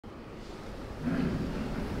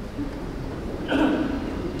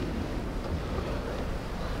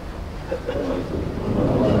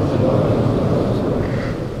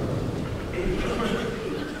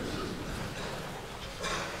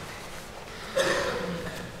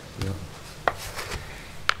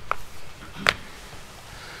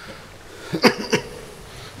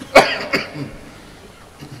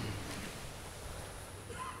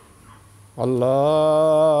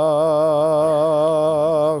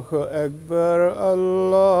الله أكبر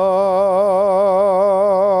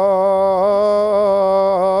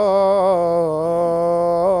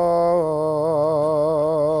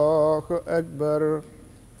الله أكبر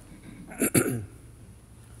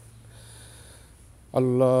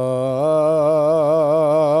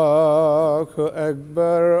الله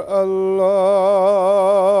أكبر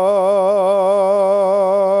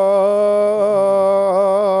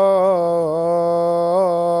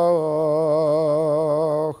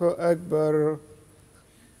الله أكبر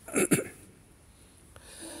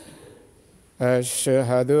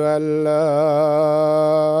أشهد أن لا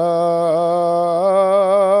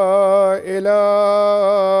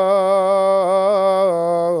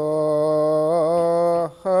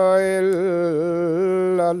إله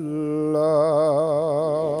إلا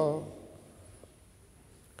الله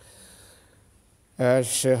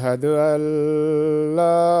أشهد أن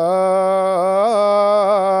لا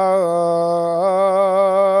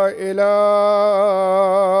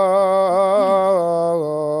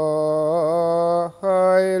إله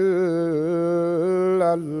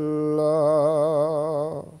إلا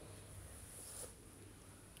الله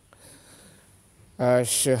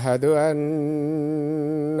أشهد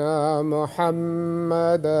أن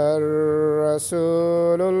محمدًا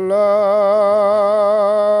رسول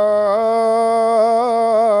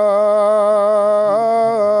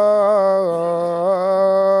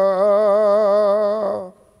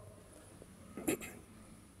الله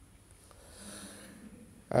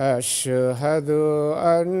أشهد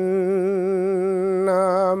أن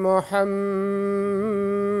محمدًا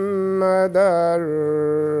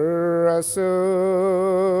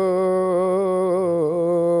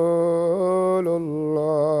رسول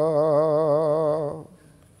الله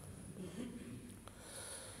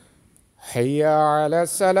حي على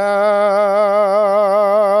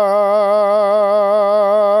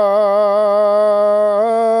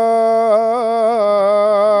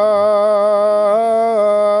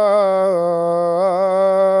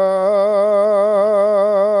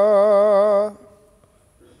الصلاة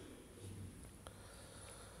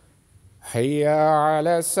حي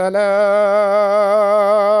على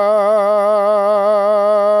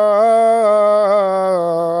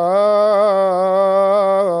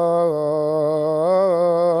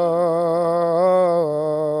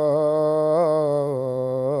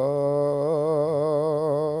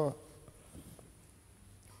الصلاة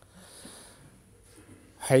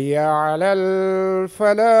حي على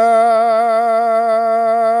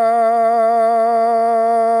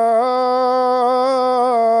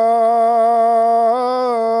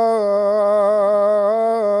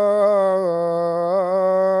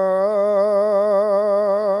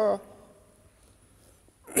الفلاح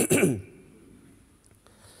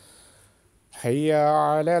حي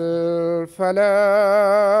على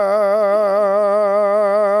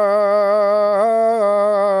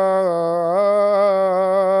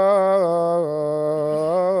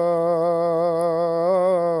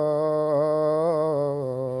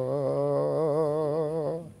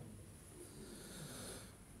الفلاح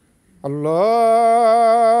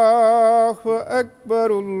الله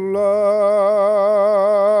أكبر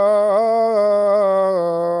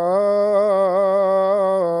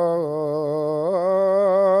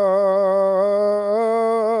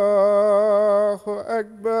الله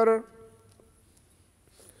أكبر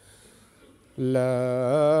لا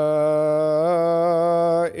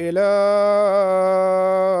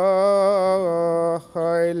إله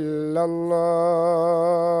إلا الله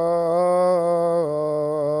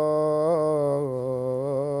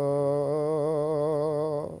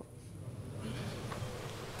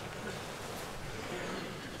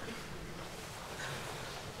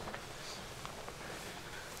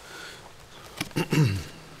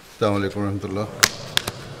السلام علیکم ورحمۃ اللہ.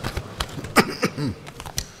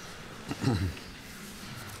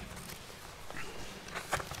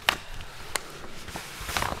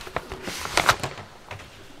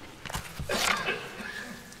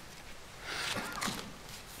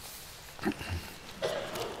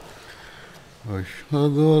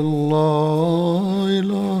 أشهد أن لا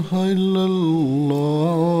إله إلا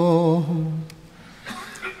الله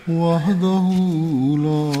وحده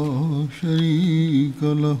لا شريك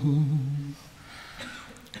له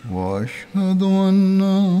وأشهد أن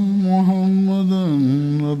محمدًا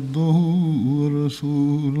عبده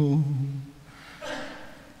ورسوله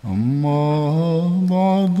أما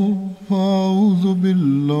بعد فأعوذ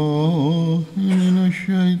بالله من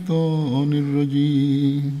الشيطان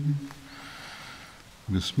الرجيم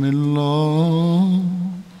بسم الله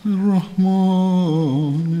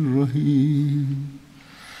الرحمن الرحيم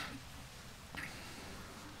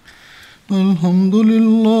الحمد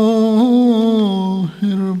لله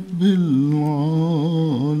رب العالمين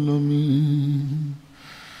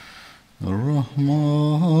الرحمن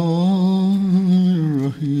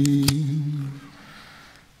الرحيم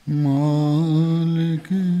مالك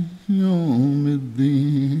يوم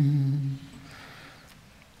الدين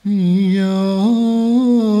إياك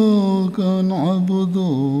نعبد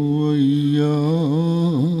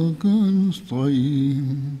وإياك نستعين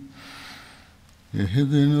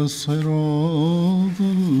اهدنا الصراط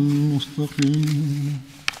المستقيم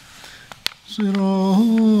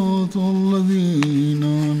صراط الذين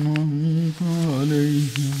أنعمت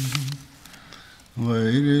عليهم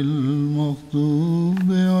غير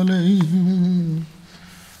المغضوب عليهم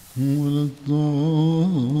ولا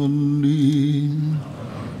الضالين.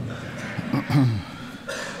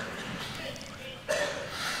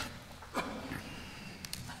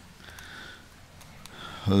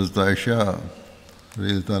 حضرت عائشہ رضی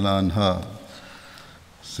اللہ تعالیٰ عنہا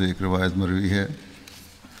سے ایک روایت مروی ہے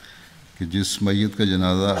کہ جس میت کا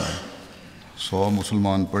جنازہ 100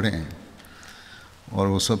 مسلمان پڑھیں اور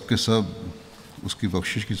وہ سب کے سب اس کی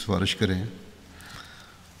بخشش کی سفارش کریں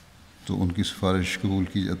تو ان کی سفارش قبول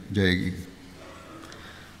کی جائے گی.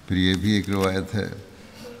 پھر یہ بھی ایک روایت ہے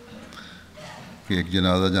کہ ایک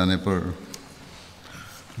جنازہ جانے پر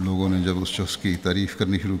لوگوں نے جب اس شخص کی تعریف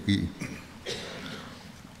کرنی شروع کی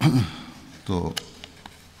تو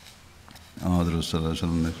حضرت صلی اللہ علیہ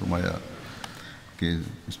وسلم نے فرمایا کہ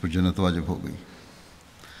اس پر جنت واجب ہو گئی.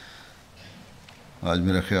 آج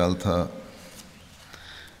میرا خیال تھا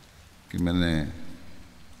کہ میں نے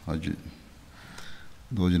آج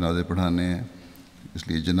 2 جنازے پڑھانے ہیں، اس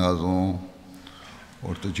لیے جنازوں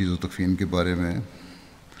اور تجہیز و تکفین کے بارے میں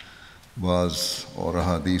بعض اور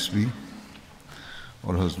احادیث بھی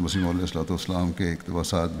اور حضرت مسیح علیہ السلام کے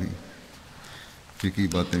اقتباسات بھی، فقہی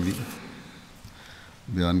باتیں بھی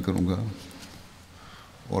بیان کروں گا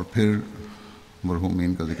اور پھر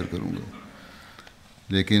مرحومین کا ذکر کروں گا.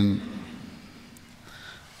 لیکن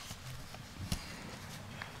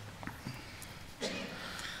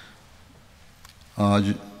آج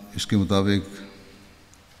اس کے مطابق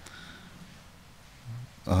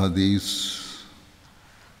احادیث،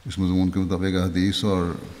 اس مضمون کے مطابق احادیث اور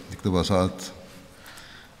اقتباسات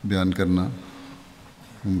بیان کرنا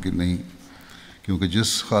ممکن نہیں، کیونکہ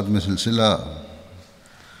جس خاتمہ سلسلہ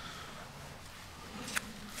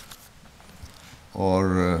اور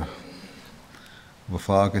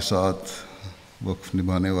وفا کے ساتھ وقف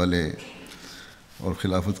نبھانے والے اور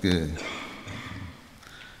خلافت کے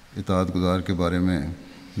اطاعت گزار کے بارے میں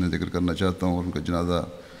ذکر کرنا چاہتا ہوں اور ان کا جنازہ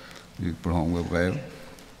بھی پڑھاؤں گا بغیر.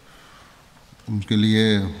 ان کے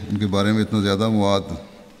لیے ان کے بارے میں اتنا زیادہ مواد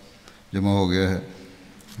جمع ہو گیا ہے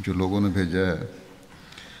جو لوگوں نے بھیجا ہے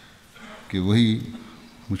کہ وہی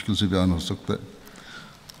مشکل سے بیان ہو سکتا ہے،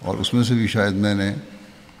 اور اس میں سے بھی شاید میں نے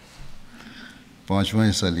 5واں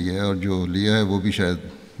حصہ لیا ہے اور جو لیا ہے وہ بھی شاید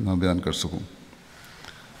نہ بیان کر سکوں.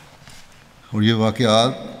 اور یہ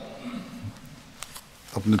واقعات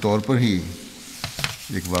اپنے طور پر ہی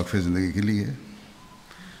ایک واقف زندگی کے لیے،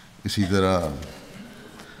 اسی طرح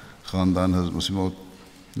خاندان حضرت مسیح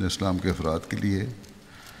علیہ السلام کے افراد کے لیے،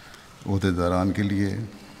 عہدے داران کے لیے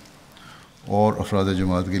اور افراد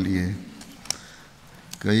جماعت کے لیے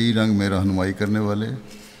کئی رنگ میں رہنمائی کرنے والے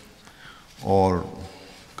اور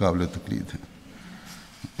قابل تقلید ہیں.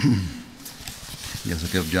 جیسا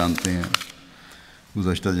کہ آپ جانتے ہیں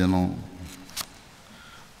گزشتہ دنوں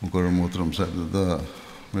مکرم محترم صاحبزادہ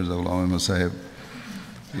مرزا غلام احمد صاحب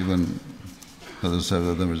ایون حضرت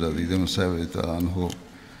صاحبزادہ مرزا عزیز احمد صاحب رضی اللہ عنہ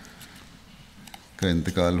کا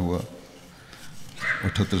انتقال ہوا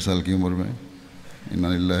 78 سال کی عمر میں. انا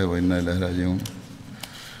للہ و انا الیہ راجعون.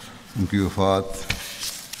 ان کی وفات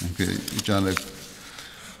ان کے اچانک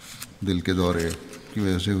دل کے دورے کی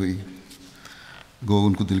وجہ سے ہوئی. گو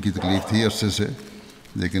ان کو دل کی تکلیف تھی عرصے سے،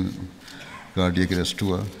 لیکن کارڈیک اریسٹ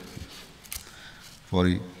ہوا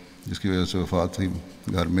فوری، جس کی وجہ سے وفات ہوئی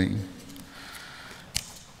گھر میں ہی.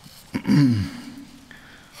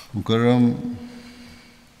 مکرم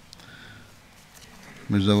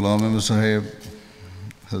مرزا غلام احمد صاحب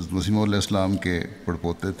حضرت مسیح علیہ السلام کے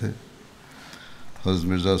پڑپوتے تھے. حضرت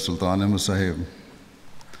مرزا سلطان احمد صاحب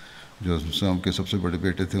جو حضرت السلام کے سب سے بڑے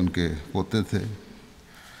بیٹے تھے ان کے پوتے تھے.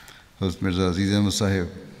 حضرت مرزا عزیز احمد صاحب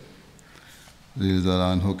رضی اللہ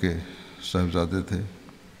عنہ کے صاحبزادے تھے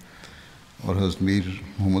اور حضرت میر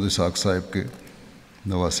محمد اسحاق صاحب کے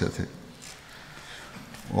نواسے تھے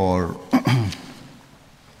اور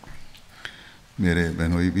میرے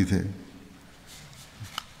بہنوئی بھی تھے.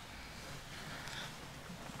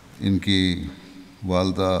 ان کی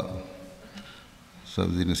والدہ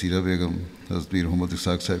سبزی نصیرہ بیگم حضرت میر محمد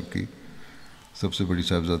اسحاق صاحب کی سب سے بڑی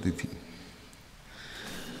صاحبزادی تھی.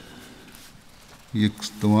 یہ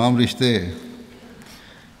تمام رشتے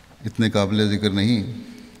اتنے قابل ذکر نہیں،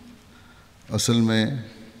 اصل میں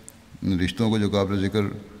ان رشتوں کو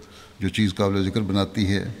جو چیز قابل ذکر بناتی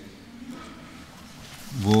ہے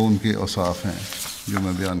وہ ان کے اوصاف ہیں جو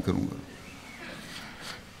میں بیان کروں گا۔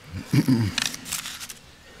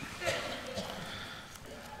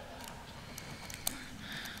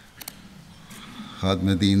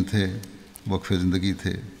 خادم دین تھے، وقف زندگی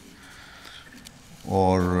تھے،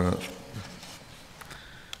 اور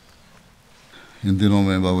ان دنوں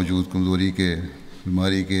میں باوجود کمزوری کے،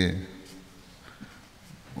 بیماری کے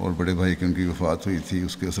اور بڑے بھائی کی ان کی وفات ہوئی تھی،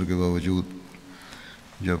 اس کے اثر کے باوجود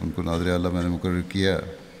جب ان کو ناظر اعلیٰ میں نے مقرر کیا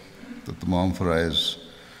تو تمام فرائض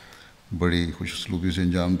بڑی خوش اسلوبی سے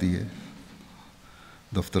انجام دیے،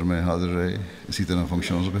 دفتر میں حاضر رہے، اسی طرح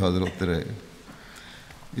فنکشنوں پہ حاضر ہوتے رہے۔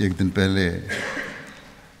 ایک دن پہلے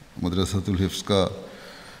مدرسۃ الحفظ کا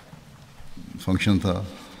فنکشن تھا،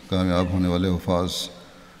 کامیاب ہونے والے حفاظ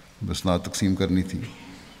بسناد تقسیم کرنی تھی،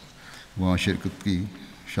 وہاں شرکت کی،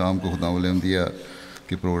 شام کو خطبہ الانبیاء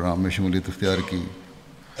کے پروگرام میں شمولیت اختیار کی۔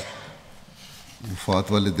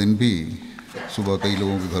 وفات والے دن بھی صبح کئی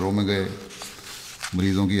لوگوں کے گھروں میں گئے،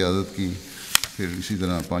 مریضوں کی عیادت کی، پھر اسی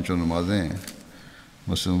طرح 5 نمازیں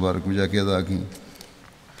مسجد مبارک میں جا کے ادا کیں۔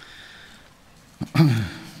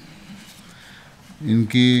 ان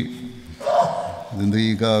کی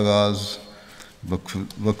زندگی کا آغاز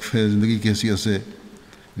وقف زندگی کی حیثیت سے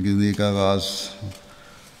ان کی زندگی کا آغاز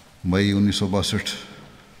مئی 1962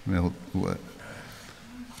 میں ہوا ہے۔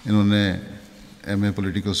 انہوں نے M a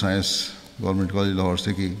political science government college Lahore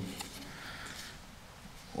سے کی،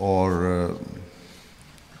 اور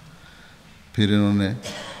پھر انہوں نے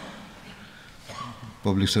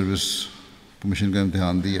پبلک سروس کمیشن کا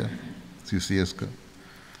امتحان دیا، CCS کا،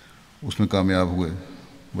 اس میں کامیاب ہوئے،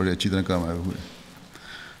 بڑے اچھی طرح کامیاب ہوئے۔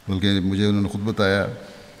 بلکہ مجھے انہوں نے خود بتایا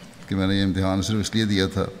کہ میں نے یہ امتحان صرف اس لیے دیا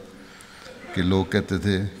تھا کہ لوگ کہتے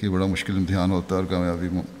تھے کہ بڑا مشکل امتحان ہوتا ہے اور کامیابی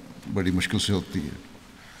بڑی مشکل سے ہوتی ہے،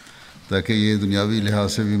 تاکہ یہ دنیاوی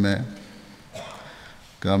لحاظ سے بھی میں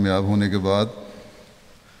کامیاب ہونے کے بعد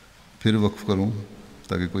پھر وقف کروں،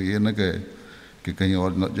 تاکہ کوئی یہ نہ کہے کہ کہیں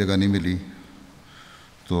اور جگہ نہیں ملی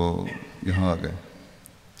تو یہاں آ گئے۔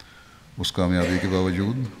 اس کامیابی کے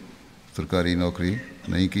باوجود سرکاری نوکری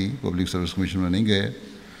نہیں کی، پبلک سروس کمیشن میں نہیں گئے،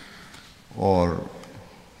 اور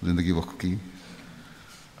زندگی وقف کی۔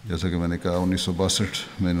 جیسا کہ میں نے کہا 1962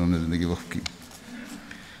 میں انہوں نے زندگی وقف کی۔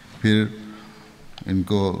 پھر ان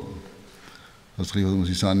کو حضرت خلیفۃ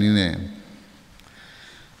مسیح ثانی نے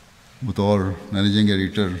بطور managing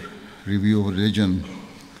editor review of religion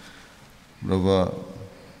روا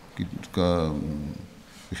کا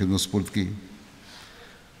خدمت سپرد کی،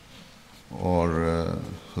 اور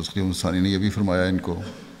حضرت خلیفۃ مسیح ثانی نے یہ بھی فرمایا ان کو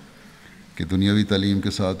کہ دنیاوی تعلیم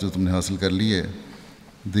کے ساتھ جو تم نے حاصل کر لی ہے،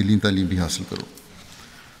 دینی تعلیم بھی حاصل کرو۔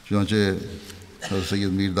 چنانچہ حضرت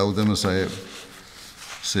سید میر داؤد احمد صاحب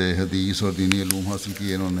سے حدیث اور دینی علوم حاصل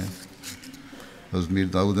کیے انہوں نے۔ حضرت میر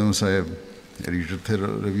داؤد احمد صاحب ایڈیٹر تھے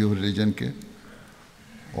ریویو آف ریلیجن کے،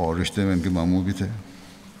 اور رشتے میں ان کے ماموں بھی تھے۔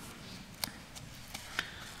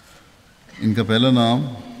 ان کا پہلا نام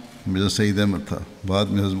مرزا سعید احمد تھا، بعد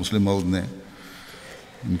میں حضرت مسلم موعود نے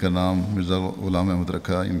ان کا نام مرزا غلام احمد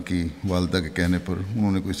رکھا، ان کی والدہ کے کہنے پر۔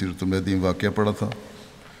 انہوں نے کوئی سیرت المہدی واقعہ پڑھا تھا،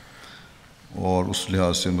 اور اس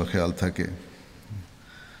لحاظ سے ان کا خیال تھا کہ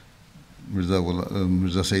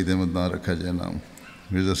مرزا سعید احمد نہ رکھا جائے نام۔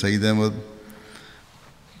 مرزا سعید احمد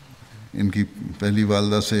ان کی پہلی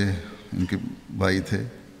والدہ سے ان کے بھائی تھے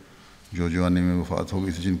جو جوانی میں وفات ہو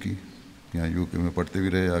گئی تھی، جن کی یہاں UK میں پڑھتے بھی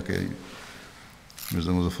رہے، آ کے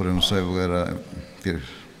مرزا مظفر احمد صاحب وغیرہ کے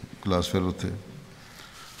کلاس فیلو تھے۔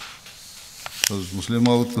 حضرت مسلم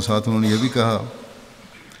موعود کے ساتھ انہوں نے یہ بھی کہا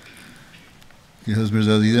کہ حضرت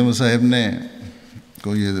مرزا عزیز احمد صاحب نے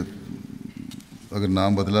کو یہ اگر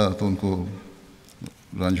نام بدلا تو ان کو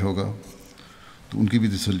رنج ہوگا، تو ان کی بھی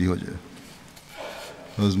تسلی ہو جائے۔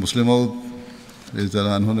 حضرت مسلم موعود رضی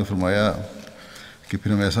اللہ عنہ نے فرمایا کہ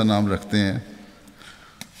پھر ہم ایسا نام رکھتے ہیں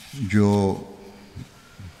جو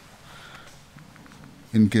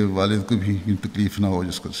ان کے والد کو بھی تکلیف نہ ہو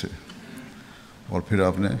جس کو سے، اور پھر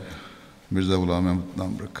آپ نے مرزا غلام احمد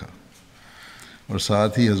نام رکھا۔ اور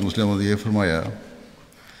ساتھ ہی حضرت مسلم موعود نے یہ فرمایا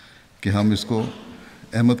کہ ہم اس کو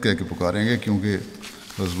احمد کہہ کے پکاریں گے، کیونکہ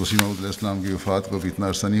حضرت مسیح موعود علیہ السلام کی وفات کو ابھی اتنا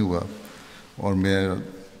عرصہ نہیں ہوا، اور میرے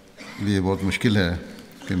لیے بہت مشکل ہے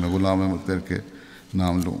کہ میں غلام احمد کر کے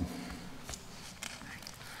نام لوں۔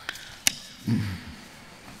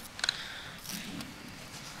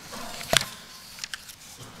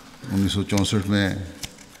 1964 میں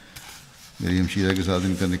میری ہمشیرہ کے ساتھ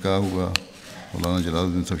ان کا نکاح ہوا، مولانا جلال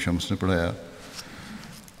الدین صاحب شمس نے پڑھایا۔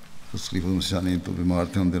 خلیفۃ مسیح ثانی تو بیمار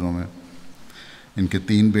تھے ان دنوں میں۔ ان کے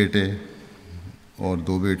 3 بیٹے اور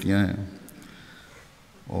 2 بیٹیاں ہیں،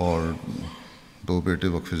 اور 2 بیٹے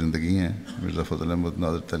وقف زندگی ہیں۔ مرزا فضل احمد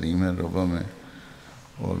ناظر تعلیم ہے روا میں،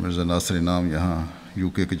 اور مرزا ناصر انعام یہاں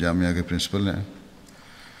UK کے جامعہ کے پرنسپل ہیں،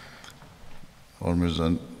 اور مرزا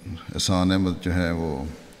احسان احمد جو ہیں وہ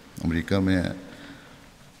امریکہ میں ہیں،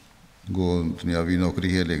 گو دنیاوی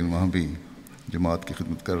نوکری ہے لیکن وہاں بھی جماعت کی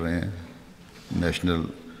خدمت کر رہے ہیں، نیشنل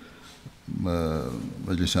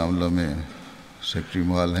مجلس عاملہ میں سیکرٹری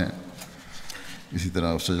مال ہیں، اسی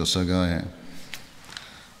طرح افسر جلسہ گاہ ہیں۔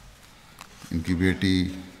 ان کی بیٹی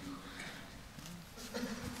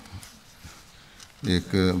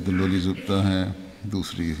ایک عبدالولی زبدہ ہیں،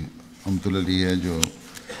 دوسری امت العلی ہے جو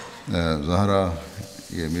زہرا،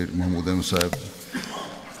 یہ میر محمود احمد صاحب،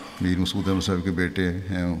 میر مسعود احمد صاحب کے بیٹے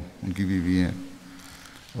ہیں، ان کی بیوی ہیں،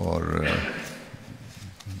 اور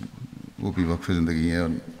وہ بھی وقف زندگی ہیں اور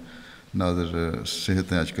ناظر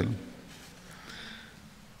صحت ہیں آج کل۔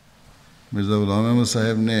 مرزا غلام احمد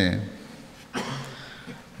صاحب نے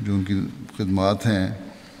جو ان کی خدمات ہیں،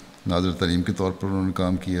 ناظر تعلیم کے طور پر انہوں نے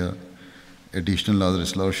کام کیا، ایڈیشنل ناظر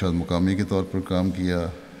اصلاح و ارشاد مقامی کے طور پر کام کیا،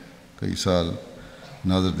 کئی سال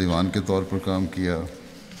ناظر دیوان کے طور پر کام کیا،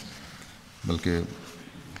 بلکہ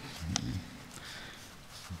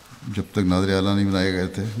جب تک ناظر اعلیٰ نہیں بنائے گئے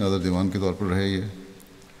تھے ناظر دیوان کے طور پر رہے یہ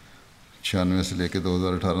 96 سے لے کے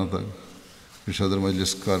 2018 تک۔ پھر صدر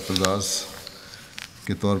مجلس کارپرداز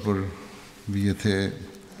کے طور پر بھی یہ تھے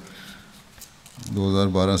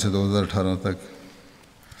 2012 سے 2018 تک۔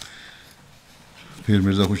 پھر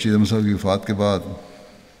مرزا خورشید احمد صاحب کی وفات کے بعد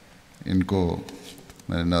ان کو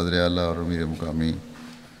میں نے ناظر اعلیٰ اور امیر مقامی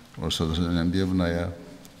اور صدر احمدیہ بنایا،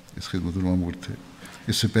 اس خدمت المامور تھے۔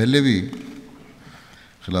 اس سے پہلے بھی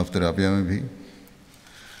خلافت رابعہ میں بھی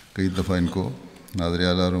کئی دفعہ ان کو ناظر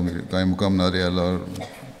اعلیٰ اور قائم مقام ناظر اعلیٰ اور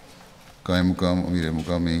قائم مقام امیر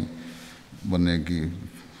مقامی بننے کی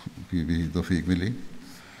بھی توفیق ملی۔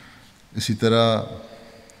 اسی طرح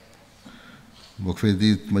وقف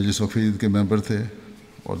جدید مجلس وقف جدید کے ممبر تھے،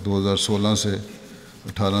 اور 2016 سے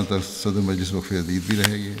 18 تک صدر مجلس وقف جدید بھی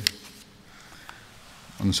رہے یہ۔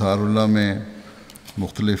 انصار اللہ میں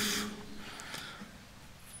مختلف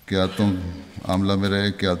قیادتوں عاملہ میں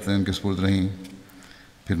رہے، قیادتیں ان کے سپرد رہیں،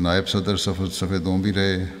 پھر نائب صدر صفحے 2 بھی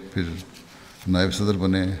رہے، پھر نائب صدر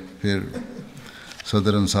بنے، پھر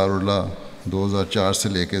صدر انصار اللہ 2004 سے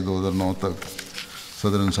لے کے 2009 تک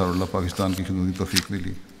صدر انصار اللہ پاکستان کی خدمت کی توفیق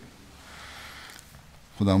ملی۔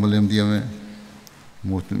 خدام احمدیہ میں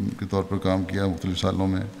محتم کے طور پر کام کیا مختلف سالوں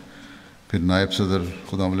میں، پھر نائب صدر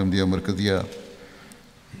خدام احمدیہ مرکزیہ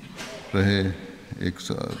رہے ایک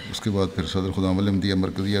سال، اس کے بعد پھر صدر خدام احمدیہ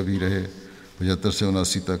مرکزیہ بھی رہے 75 سے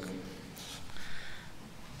 79 تک،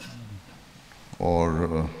 اور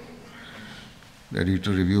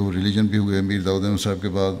ایڈیٹر ریویو ریلیجن بھی ہوئے میر داؤد احمد صاحب کے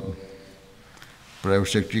بعد۔ پرائیویٹ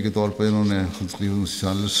سیکرٹری کے طور پر انہوں نے تقریباً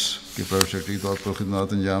 46 کے پرائیویٹ سیکرٹری کے طور پر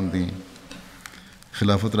خدمات انجام دیں۔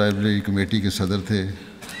 خلافت لائبریری کمیٹی کے صدر تھے،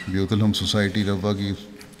 بیت الحم سوسائٹی روا کی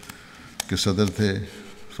کے صدر تھے،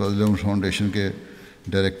 فضل احمد فاؤنڈیشن کے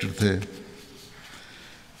ڈائریکٹر تھے۔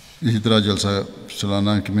 اسی طرح جلسہ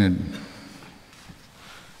سالانہ میں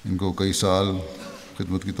ان کو کئی سال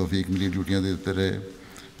خدمت کی توفیق ملی، ڈیوٹیاں دیتے رہے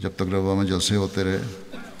جب تک روا میں جلسے ہوتے رہے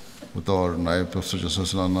بطور نائب افسر جلسہ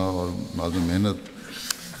سالانہ، اور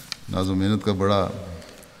نازم محنت کا بڑا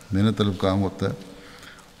محنت طلب کام ہوتا ہے،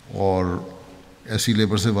 اور ایسی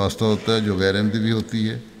لیبر سے واسطہ ہوتا ہے جو غیر احمدی بھی ہوتی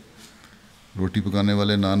ہے، روٹی پکانے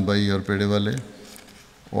والے نان بھائی اور پیڑے والے،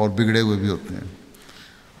 اور بگڑے ہوئے بھی ہوتے ہیں۔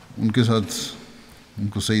 ان کے ساتھ ان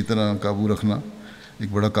کو صحیح طرح قابو رکھنا ایک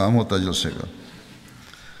بڑا کام ہوتا ہے جلسے کا۔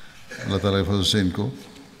 اللہ تعالیٰ کے فضل سے ان کو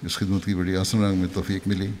اس خدمت کی بڑی آسن رنگ میں توفیق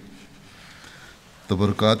ملی۔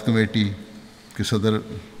 تبرکات کمیٹی کے صدر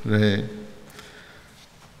رہے،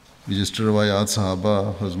 رجسٹر روایات صحابہ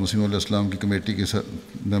حضرت مسیم علیہ السلام کی کمیٹی کے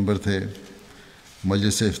ممبر تھے،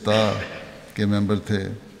 مجلس افتاء کے ممبر تھے،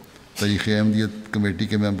 تاریخ احمدیت کمیٹی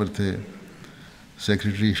کے ممبر تھے،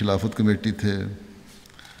 سیکریٹری خلافت کمیٹی تھے،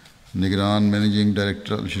 نگران مینیجنگ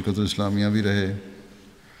ڈائریکٹر شرکت الاسلامیہ بھی رہے۔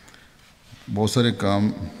 بہت سارے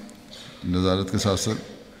کام نظارت کے ساتھ ساتھ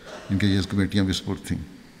ان کے یہ کمیٹیاں بھی سپرد تھیں،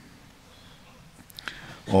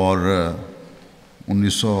 اور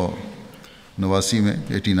 1989 میں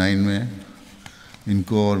 89 میں ان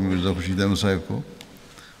کو اور مرزا خورشید احمد صاحب کو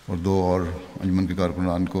اور 2 اور انجمن کے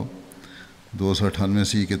کارکنان کو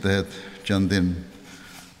 298 کے تحت چند دن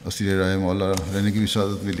اسیر رائے مولا رہنے کی بھی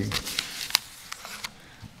سعادت ملی۔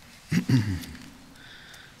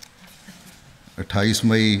 28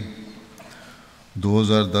 مئی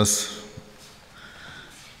 2010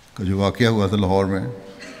 کا جو واقعہ ہوا تھا لاہور میں،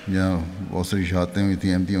 جہاں بہت ساری شہادتیں ہوئی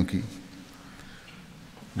تھیں احمدیوں کی،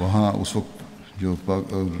 وہاں اس وقت جو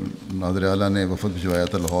ناظر اعلیٰ نے وفد بھجوایا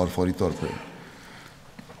تھا لاہور فوری طور پہ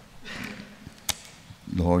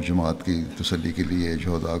لاہور جماعت کی تسلی کے لیے،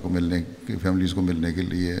 شہداء کو ملنے کی فیملیز کو ملنے کے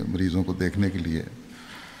لیے، مریضوں کو دیکھنے کے لیے،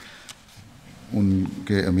 ان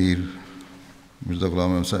کے امیر مرزا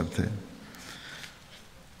غلام احمد صاحب تھے.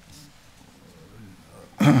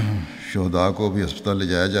 شہداء کو بھی ہسپتال لے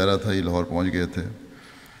جایا جا رہا تھا، یہ لاہور پہنچ گئے تھے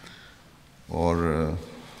اور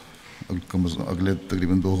اگلے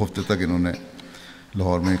تقریباً 2 ہفتے تک انہوں نے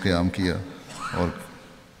لاہور میں قیام کیا اور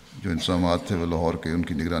جو انتظامات تھے وہ لاہور کے ان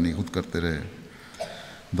کی نگرانی خود کرتے رہے.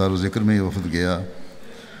 دارالذکر میں یہ وفد گیا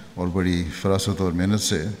اور بڑی فراست اور محنت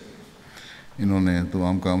سے انہوں نے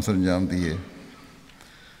تمام کام سر انجام دیے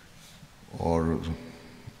اور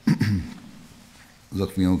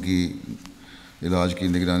زخمیوں کی علاج کی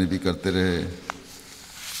نگرانی بھی کرتے رہے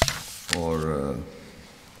اور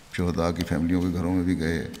شہداء کی فیملیوں کے گھروں میں بھی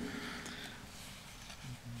گئے.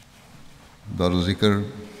 دارالذکر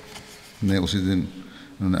نے اسی دن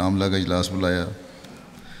انہوں نے عاملہ کا اجلاس بلایا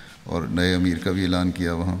اور نئے امیر کا بھی اعلان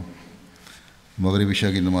کیا. وہاں مغرب عشاء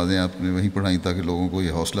کی نمازیں آپ نے وہیں پڑھائیں تاکہ لوگوں کو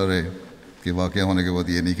یہ حوصلہ رہے کہ واقعہ ہونے کے بعد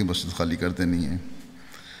یہ نہیں کہ مسجد خالی کر دینی ہے.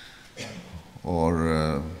 اور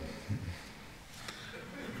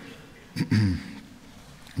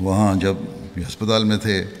وہاں جب ہسپتال میں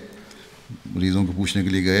تھے مریضوں کو پوچھنے کے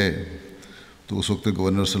لیے گئے تو اس وقت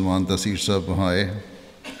گورنر سلمان تحصیل صاحب وہاں آئے.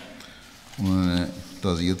 انہوں نے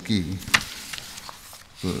تعزیت کی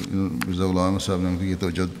تو مرزا غلام احمد صاحب نے ان کو یہ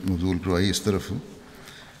توجہ مبذول کروائی اس طرف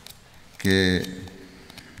کہ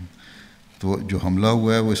تو جو حملہ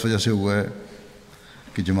ہوا ہے وہ اس وجہ سے ہوا ہے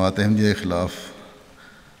کہ جماعت احمدیہ کے خلاف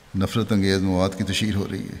نفرت انگیز مواد کی تشہیر ہو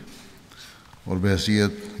رہی ہے اور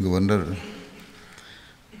بحیثیت گورنر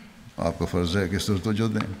آپ کا فرض ہے کہ اس طرف توجہ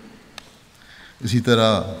دیں. اسی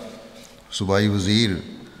طرح صوبائی وزیر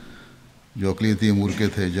جو اقلیتی امور کے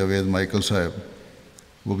تھے جاوید مائیکل صاحب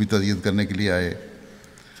وہ بھی تعزیت کرنے کے لیے آئے.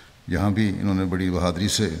 یہاں بھی انہوں نے بڑی بہادری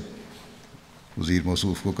سے وزیر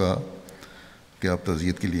موصوف کو کہا کہ آپ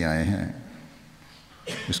تعزیت کے لیے آئے ہیں،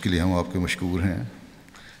 اس کے لیے ہم آپ کے مشکور ہیں،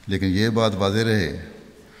 لیکن یہ بات واضح رہے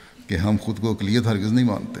کہ ہم خود کو اقلیت ہرگز نہیں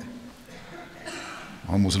مانتے،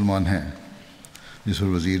 ہم مسلمان ہیں. جس پر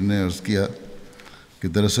وزیر نے عرض کیا کہ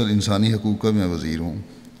دراصل انسانی حقوق کا میں وزیر ہوں،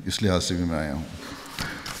 اس لحاظ سے بھی میں آیا ہوں.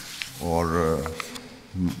 اور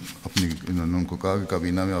انہوں نے ان کو کہا کہ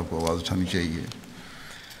کابینہ میں آپ کو آواز اٹھانی چاہیے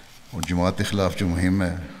اور جماعت کے خلاف جو مہم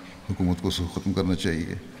ہے حکومت کو ختم کرنا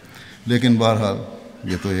چاہیے. لیکن بہرحال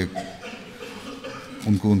یہ تو ایک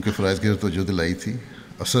ان کو ان کے فرائض کی توجہ دلائی تھی.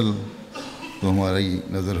 اصل تو ہماری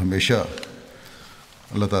نظر ہمیشہ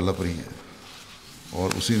اللہ تعالیٰ پر ہی ہے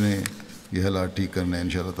اور اسی نے یہ حالات ٹھیک کرنا ہے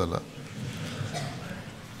انشاءاللہ تعالیٰ.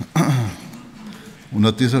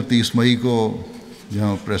 29 اور 30 مئی کو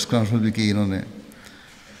جہاں پریس کانفرنس بھی کی انہوں نے،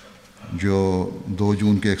 جو 2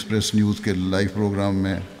 جون کے ایکسپریس نیوز کے لائیو پروگرام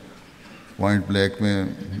میں پوائنٹ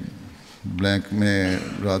بلینک میں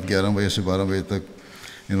رات 11 بجے سے 12 بجے تک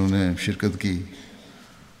انہوں نے شرکت کی.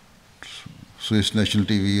 سوئس نیشنل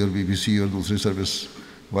ٹی وی اور BBC اور دوسری سروس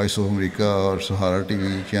وائس آف امریکہ اور سہارا ٹی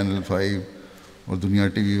وی چینل 5 اور دنیا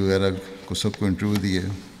ٹی وی وغیرہ کو سب کو انٹرویو دیے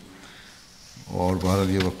اور بہرحال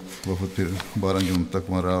یہ وفد پھر 12 جون تک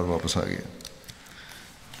وہاں رہا اور واپس آ گیا.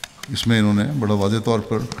 اس میں انہوں نے بڑا واضح طور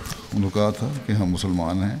پر انہوں نے کہا تھا کہ ہم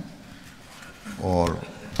مسلمان ہیں اور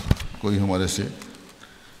کوئی ہمارے سے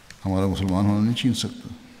ہمارا مسلمان ہونا نہیں چھین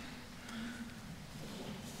سکتا.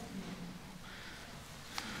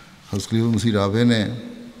 حضرت خلیفہ مسیح رابع نے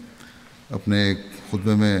اپنے ایک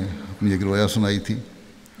خطبے میں اپنی ایک روایت سنائی تھی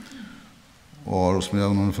اور اس میں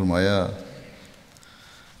انہوں نے فرمایا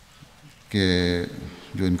کہ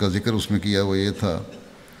جو ان کا ذکر اس میں کیا وہ یہ تھا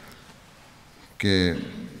کہ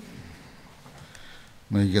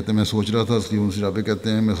میں سوچ رہا تھا، خلیفہ مسیح رابع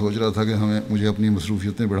کہتے ہیں میں سوچ رہا تھا کہ مجھے اپنی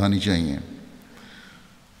مصروفیتیں بڑھانی چاہیے.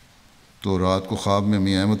 تو رات کو خواب میں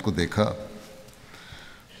میاں احمد کو دیکھا،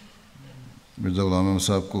 مرزا غلام احمد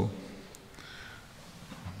صاحب کو،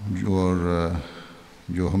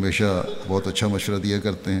 جو ہمیشہ بہت اچھا مشورہ دیا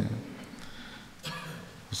کرتے ہیں.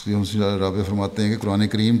 اس لیے ہم رابع فرماتے ہیں کہ قرآن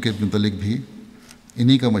کریم کے متعلق بھی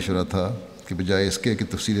انہی کا مشورہ تھا کہ بجائے اس کے کہ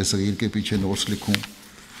تفسیر صغیر کے پیچھے نوٹس لکھوں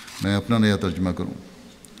میں اپنا نیا ترجمہ کروں.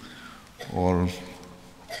 اور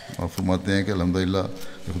آپ فرماتے ہیں کہ الحمدللہ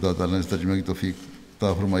خدا تعالیٰ نے اس ترجمے کی توفیق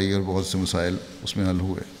عطا فرمائی اور بہت سے مسائل اس میں حل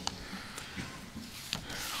ہوئے.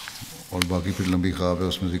 اور باقی پھر لمبی خواب ہے،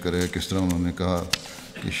 اس میں ذکر ہے کس طرح انہوں نے کہا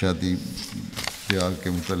کہ شادی بیاہ کے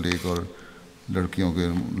متعلق اور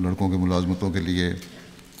لڑکوں کے ملازمتوں کے لیے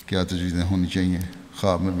کیا تجویزیں ہونی چاہیے.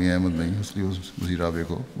 خواب میں میاں احمد نہیں، اس لیے وزیر رابع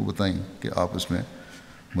کو وہ بتائیں کہ آپ اس میں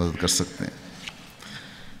مدد کر سکتے ہیں.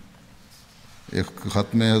 ایک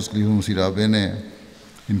خط میں حضرت خلیفہ مسیح رابع نے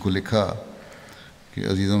ان کو لکھا کہ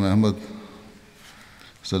عزیزم احمد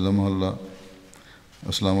سلام اللہ،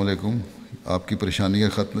 السلام علیکم، آپ کی پریشانی کا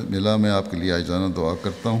خط ملا، میں آپ کے لیے عاجزانہ دعا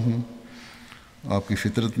کرتا ہوں۔ آپ کی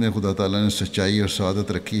فطرت میں خدا تعالیٰ نے سچائی اور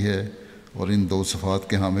سعادت رکھی ہے، اور ان دو صفات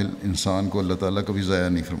کے حامل انسان کو اللہ تعالیٰ کبھی ضائع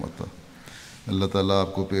نہیں فرماتا۔ اللہ تعالیٰ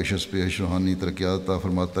آپ کو پیش از پیش روحانی ترقیات عطا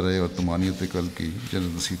فرماتا رہے اور طمانینت قلب کی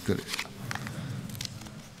جنت نصیب کرے۔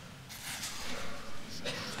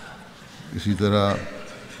 اسی طرح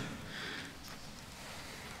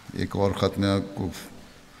ایک اور خط میں آپ کو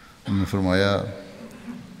انہوں نے فرمایا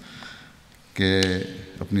کہ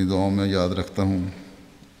اپنی دعاؤں میں یاد رکھتا ہوں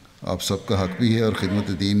آپ سب کا حق بھی ہے، اور خدمت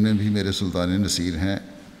دین میں بھی میرے سلطان نصیر ہیں۔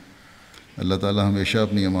 اللہ تعالیٰ ہمیشہ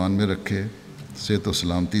اپنی امان میں رکھے، صحت و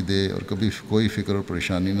سلامتی دے، اور کبھی کوئی فکر اور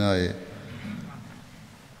پریشانی نہ آئے۔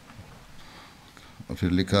 اور پھر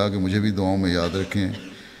لکھا کہ مجھے بھی دعاؤں میں یاد رکھیں،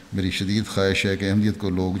 میری شدید خواہش ہے کہ احمدیت کو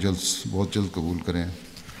لوگ بہت جلد قبول کریں۔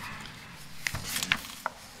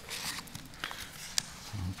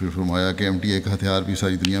 پھر فرمایا کہ MTA کا ہتھیار بھی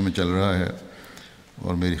ساری دنیا میں چل رہا ہے،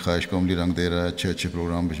 اور میری خواہش کو عملی رنگ دے رہا ہے۔ اچھے اچھے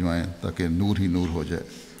پروگرام بھجوائیں تاکہ نور ہی نور ہو جائے،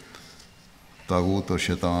 طاغوت اور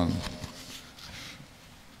شیطان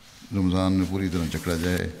رمضان میں پوری طرح چکرا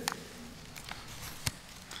جائے۔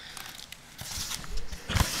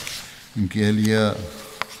 ان کی اہلیہ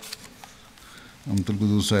امت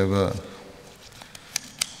القدوس صاحبہ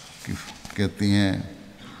کہتی ہیں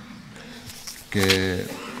کہ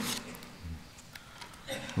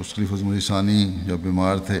حضرت خلیفہ مسیح ثانی جب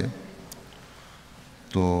بیمار تھے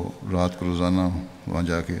تو رات کو روزانہ وہاں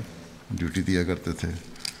جا کے ڈیوٹی دیا کرتے تھے،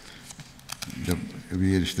 جب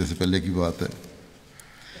ابھی یہ رشتے سے پہلے کی بات ہے۔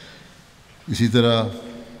 اسی طرح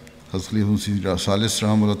حضرت خلیفہ مسیح ثالث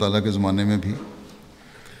رحمہ اللہ تعالیٰ کے زمانے میں بھی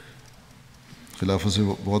خلافت سے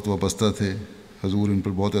بہت وابستہ تھے، حضور ان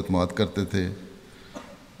پر بہت اعتماد کرتے تھے،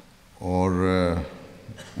 اور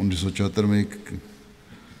 1974 میں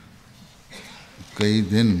کئی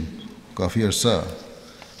دن کافی عرصہ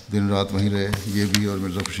دن رات وہیں رہے، یہ بھی اور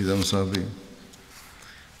مرزا خورشید احمد صاحب بھی،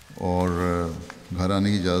 اور گھر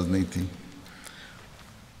آنے کی اجازت نہیں تھی۔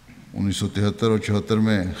 1973 اور 74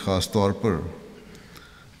 میں خاص طور پر،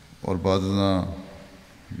 اور بعد ازاں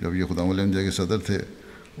جب یہ خدام احمدیہ کے صدر تھے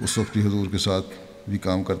اس وقت بھی حضور کے ساتھ بھی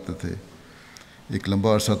کام کرتے تھے۔ ایک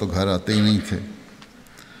لمبا عرصہ تو گھر آتے ہی نہیں تھے،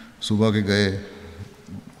 صبح کے گئے،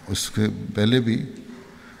 اس کے پہلے بھی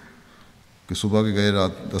کہ صبح کے گئے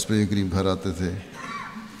رات 10 بجے کے قریب گھر آتے تھے۔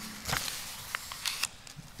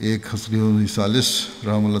 ایک حضرت ثالث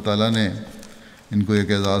رحمہ اللہ تعالیٰ نے ان کو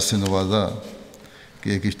ایک اعزاز سے نوازا کہ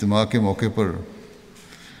ایک اجتماع کے موقع پر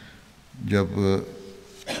جب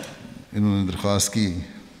انہوں نے درخواست کی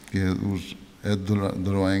کہ حضور عہد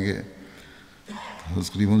دلوائیں گے،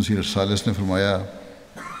 حضرت خلیفہ مسیح ثالث نے فرمایا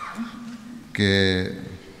کہ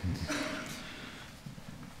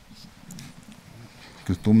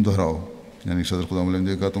تم دہراؤ، یعنی صدر خدا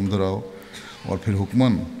احمدیہ کا تم دہراؤ، اور پھر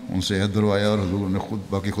حکماً ان سے عہد دلوایا، اور حضور نے خود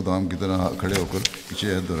باقی خدام کی طرح کھڑے ہو کر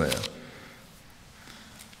پیچھے عہد دہرایا۔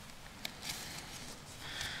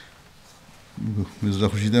 مرزا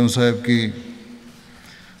خورشید احمد صاحب کی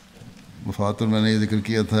وفات پر میں نے یہ ذکر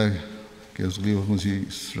کیا تھا کہ حضرت خلیفہ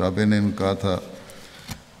مسیح رابع نے کہا تھا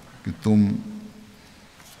کہ تم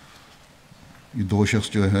یہ دو شخص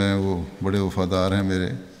جو ہیں وہ بڑے وفادار ہیں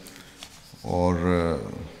میرے، اور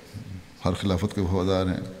ہر خلافت کے وفادار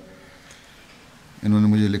ہیں۔ انہوں نے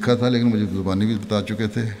مجھے لکھا تھا، لیکن مجھے زبانی بھی بتا چکے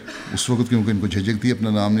تھے اس وقت، کیونکہ ان کو جھجک تھی، اپنا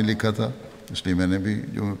نام نہیں لکھا تھا، اس لیے میں نے بھی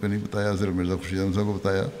جو میں پہ نہیں بتایا، صرف مرزا خورشید احمد صاحب کو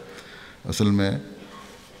بتایا۔ اصل میں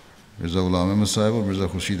مرزا غلام احمد صاحب اور مرزا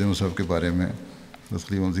خورشید احمد صاحب کے بارے میں حضرت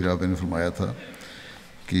خلیفہ مسیح رابع نے فرمایا تھا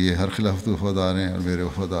کہ یہ ہر خلافت کے وفادار ہیں اور میرے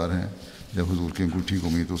وفادار ہیں۔ جب حضور کی انگوٹھی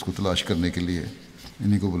گمی تو اس کو تلاش کرنے کے لیے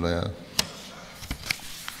انہی کو بلایا،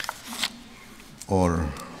 اور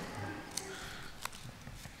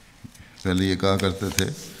پہلے یہ کہا کرتے تھے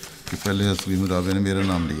کہ پہلے حضرت خلیفہ رابع نے میرا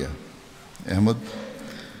نام لیا، احمد،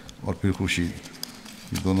 اور پھر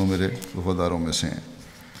خورشید، یہ دونوں میرے وفاداروں میں سے ہیں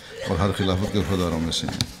اور ہر خلافت کے وفاداروں میں سے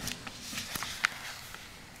ہیں۔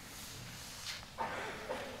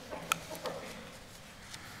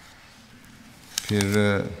 پھر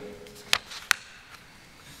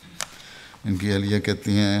ان کی اہلیہ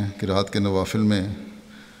کہتی ہیں کہ رات کے نوافل میں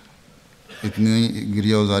اتنی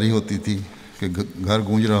گریہ وزاری ہوتی تھی کہ گھر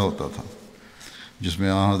گونج رہا ہوتا تھا، جس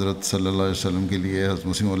میں حضرت صلی اللہ علیہ وسلم کے لیے، حضرت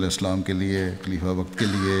مسیح علیہ السلام کے لیے، خلیفہ وقت کے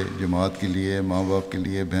لیے، جماعت کے لیے، ماں باپ کے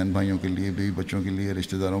لیے، بہن بھائیوں کے لیے، بیوی بچوں کے لیے،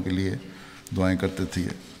 رشتہ داروں کے لیے دعائیں کرتے تھے،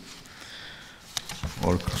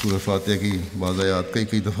 اور سورہ فاتحہ کی بعض آیات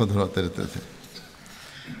کئی دفعہ دہراتے رہتے تھے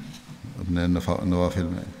اپنے نوافل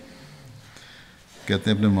میں۔ کہتے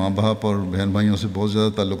ہیں اپنے ماں باپ اور بہن بھائیوں سے بہت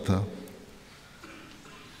زیادہ تعلق تھا،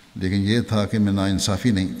 لیکن یہ تھا کہ میں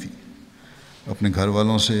ناانصافی نہیں تھی. اپنے گھر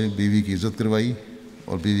والوں سے بیوی کی عزت کروائی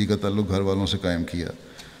اور بیوی کا تعلق گھر والوں سے قائم کیا،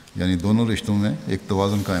 یعنی دونوں رشتوں میں ایک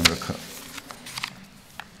توازن قائم رکھا.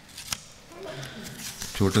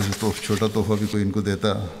 چھوٹا تحفہ بھی کوئی ان کو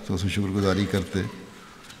دیتا تو اس میں شکر گزاری کرتے،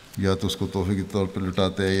 یا تو اس کو تحفے کے طور پر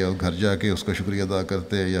لٹاتے، یا گھر جا کے اس کا شکریہ ادا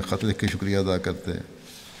کرتے، یا خط لکھ کے شکریہ ادا کرتے.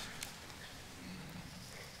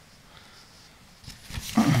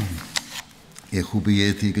 ایک خوبی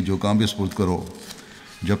یہ تھی کہ جو کام بھی سپرد کرو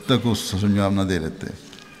جب تک اس سرانجام نہ دے لیتے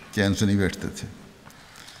چین سے نہیں بیٹھتے تھے.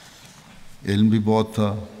 علم بھی بہت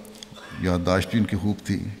تھا، یادداشت بھی ان کی خوب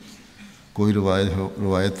تھی. کوئی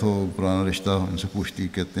روایت ہو پرانا رشتہ ہو، ان سے پوچھتی،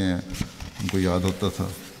 کہتے ہیں ان کو یاد ہوتا تھا.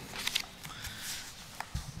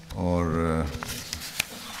 اور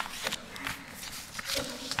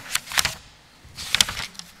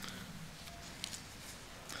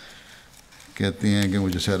کہتی ہیں کہ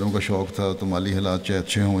مجھے سیروں کا شوق تھا، تو مالی حالات چاہے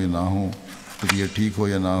اچھے ہوں یا نہ ہوں، طبیعت ٹھیک ہو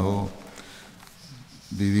یا نہ ہو،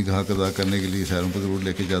 بیوی کا حق ادا کرنے کے لیے سیروں پہ ضرور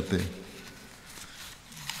لے کے جاتے.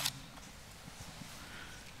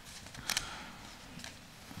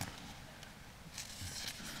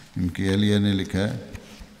 ان کی اہلیہ نے لکھا ہے،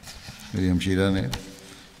 میری ہمشیرہ نے،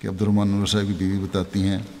 کہ عبد الرحمن انور صاحب کی بیوی بتاتی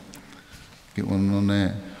ہیں کہ انہوں نے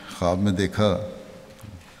خواب میں دیکھا،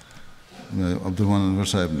 عبد الرحمن انور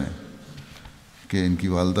صاحب نے، کہ ان کی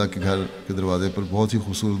والدہ کے گھر کے دروازے پر بہت ہی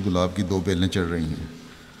خوبصورت گلاب کی 2 بیلیں چڑھ رہی ہیں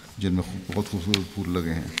جن میں بہت خوبصورت پھول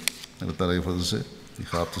لگے ہیں. اللہ تعالیٰ کے فضل سے یہ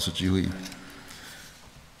خواب تو سچی ہوئی.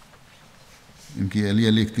 ان کی اہلیہ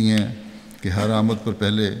لکھتی ہیں کہ ہر آمد پر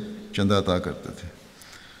پہلے چندہ عطا کرتے تھے،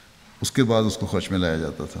 اس کے بعد اس کو خرچ میں لایا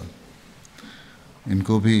جاتا تھا. ان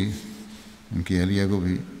کو بھی، ان کی اہلیہ کو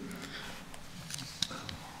بھی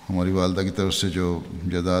ہماری والدہ کی طرف سے جو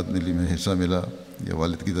جائیداد ملی میں حصہ ملا، یا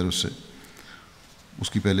والد کی طرف سے، اس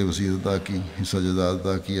کی پہلے وصیت ادا کی، حصہ جائیداد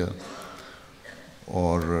ادا کیا،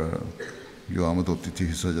 اور جو آمد ہوتی تھی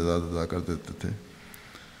حصہ جائیداد ادا کر دیتے تھے،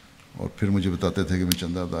 اور پھر مجھے بتاتے تھے کہ میں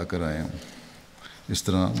چندہ ادا کر آئے ہوں. اس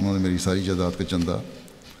طرح انہوں نے میری ساری جائیداد کا چندہ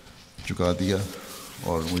چکا دیا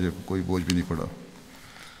اور مجھے کوئی بوجھ بھی نہیں پڑا.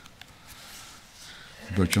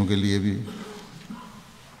 بچوں کے لیے بھی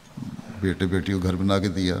بیٹے بیٹی کو گھر بنا کے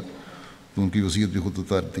دیا تو ان کی وصیت بھی خود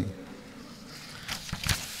اتار دی.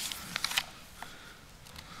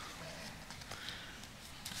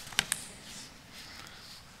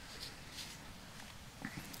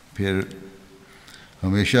 پھر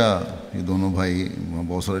ہمیشہ یہ دونوں بھائی،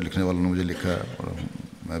 بہت سارے لکھنے والوں نے مجھے لکھا ہے اور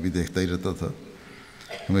میں بھی دیکھتا ہی رہتا تھا،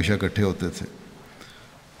 ہمیشہ اکٹھے ہوتے تھے.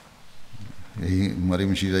 یہی ہماری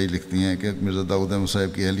مشیرہ ہی لکھتی ہیں کہ مرزا داؤد احمد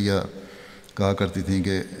صاحب کی اہلیہ کہا کرتی تھیں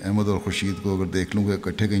کہ احمد اور خورشید کو اگر دیکھ لوں کہ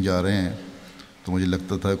اکٹھے کہیں جا رہے ہیں تو مجھے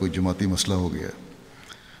لگتا تھا کوئی جماعتی مسئلہ ہو گیا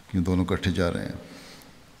کہ دونوں اکٹھے جا رہے ہیں.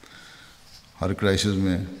 ہر کرائسس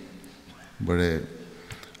میں بڑے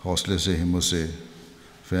حوصلے سے، ہمت سے،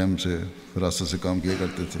 فہم سے، فراست سے کام کیا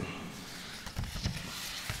کرتے تھے.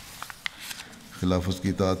 خلافت کی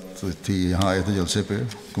اطاعت تھی. یہاں آئے تھے جلسے پہ،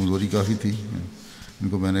 کمزوری کافی تھی، ان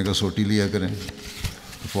کو میں نے کہا سوٹی لیا کریں،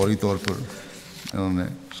 تو فوری طور پر انہوں نے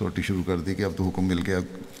سوٹی شروع کر دی کہ اب تو حکم مل کے اب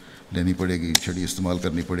لینی پڑے گی، چھڑی استعمال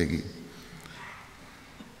کرنی پڑے گی.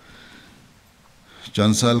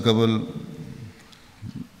 چند سال قبل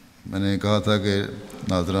میں نے کہا تھا کہ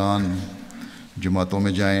ناظران جماعتوں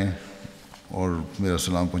میں جائیں اور میرا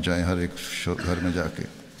سلام پہنچائیں ہر ایک گھر میں جا کے.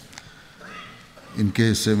 ان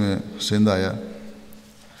کے حصے میں سندھ آیا.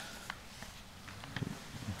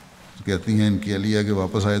 کہتی ہیں ان کی اہلیہ کہ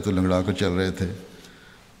واپس آئے تو لنگڑا کر چل رہے تھے.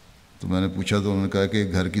 تو میں نے پوچھا تو انہوں نے کہا کہ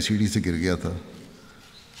گھر کی سیڑھی سے گر گیا تھا.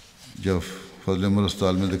 جب فضل عمر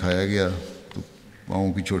اسپتال میں دکھایا گیا تو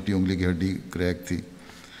پاؤں کی چھوٹی انگلی کی ہڈی کریک تھی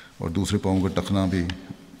اور دوسرے پاؤں کا ٹخنا بھی،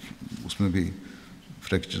 اس میں بھی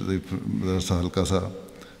فریکچر سا ہلکا سا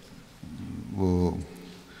وہ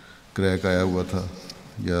کریک آیا ہوا تھا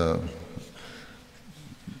یا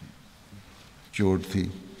چوٹ تھی،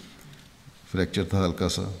 فریکچر تھا ہلکا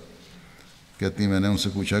سا. کہتی میں نے ان سے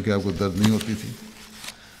پوچھا کہ آپ کو درد نہیں ہوتی تھی؟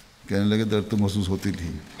 کہنے لگے درد تو محسوس ہوتی تھی،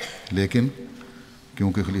 لیکن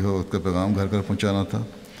کیونکہ خلیفہ وقت کا پیغام گھر گھر پہنچانا تھا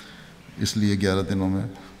اس لیے 11 دنوں میں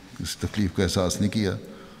کسی تکلیف کا احساس نہیں کیا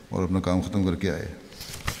اور اپنا کام ختم کر کے آئے.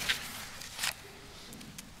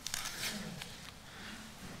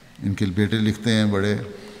 ان کے بیٹے لکھتے ہیں بڑے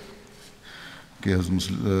کہ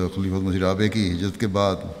خلیفہ مسیح رابع کی ہجرت کے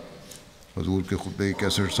بعد حضور کے خطبے کی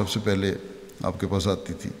کیسٹ سب سے پہلے آپ کے پاس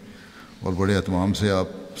آتی تھی اور بڑے اہتمام سے آپ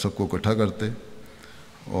سب کو اکٹھا کرتے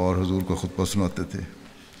اور حضور کا خطبہ سناتے تھے.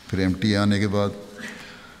 پھر ایم ٹی آنے کے بعد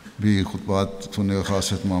بھی خطبات سننے کا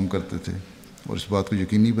خاص اہتمام کرتے تھے اور اس بات کو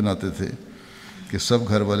یقینی بناتے تھے کہ سب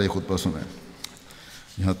گھر والے خطبہ سنیں،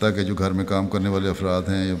 یہاں تک کہ جو گھر میں کام کرنے والے افراد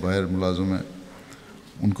ہیں یا باہر ملازم ہیں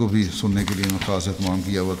ان کو بھی سننے کے لیے انہوں نے خاص اہتمام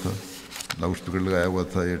کیا ہوا تھا، لاؤڈ اسپیکر لگایا ہوا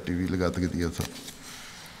تھا یا ٹی وی لگا کے دیا تھا۔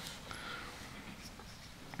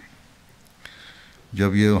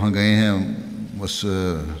 جب یہ وہاں گئے ہیں بس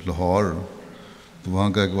لاہور، تو وہاں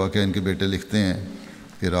کا ایک واقعہ ان کے بیٹے لکھتے ہیں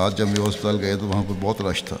کہ رات جب یہ ہسپتال گئے تو وہاں پر بہت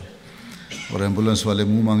رش تھا اور ایمبولینس والے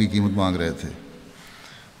منہ مانگی قیمت مانگ رہے تھے،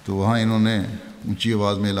 تو وہاں انہوں نے اونچی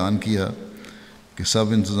آواز میں اعلان کیا کہ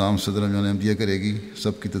سب انتظام صدر جمہوریہ احمدیہ کرے گی،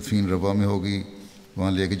 سب کی تدفین ربا میں ہوگی،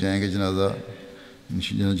 وہاں لے کے جائیں گے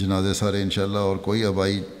جنازے سارے انشاءاللہ، اور کوئی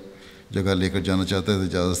آبائی جگہ لے کر جانا چاہتا ہے تو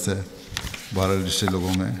اجازت ہے۔ بہرحال جس سے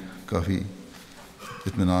لوگوں میں کافی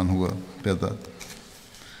اطمینان ہوا پیدا۔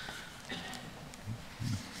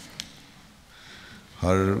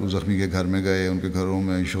 ہر زخمی کے گھر میں گئے، ان کے گھروں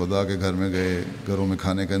میں، شہداء کے گھر میں گئے، گھروں میں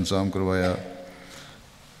کھانے کا انتظام کروایا،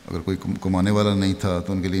 اگر کوئی کمانے والا نہیں تھا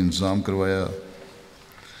تو ان کے لیے انتظام کروایا۔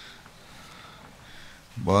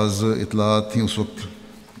 بعض اطلاعات تھیں اس وقت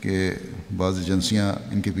کہ بعض ایجنسیاں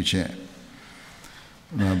ان کے پیچھے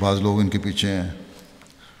ہیں، بعض لوگ ان کے پیچھے ہیں،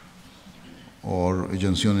 اور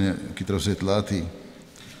ایجنسیوں نے کی طرف سے اطلاع تھی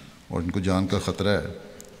اور ان کو جان کا خطرہ ہے،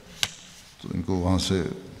 تو ان کو وہاں سے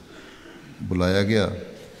بلایا گیا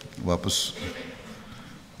واپس۔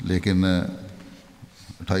 لیکن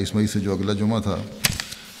 28 مئی سے جو اگلا جمعہ تھا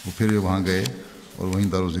وہ پھر وہاں گئے اور وہیں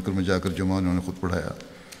دارالذکر میں جا کر جمعہ انہوں نے خود پڑھایا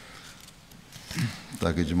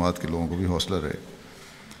تاکہ جماعت کے لوگوں کو بھی حوصلہ رہے۔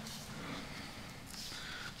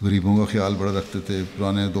 غریبوں کا خیال بڑا رکھتے تھے،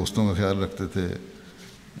 پرانے دوستوں کا خیال رکھتے تھے۔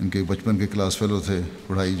 ان کے بچپن کے کلاس فیلو تھے،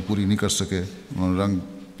 پڑھائی پوری نہیں کر سکے، انہوں نے رنگ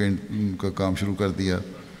پینٹ کا کام شروع کر دیا،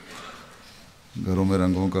 گھروں میں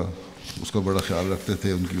رنگوں کا، اس کا بڑا خیال رکھتے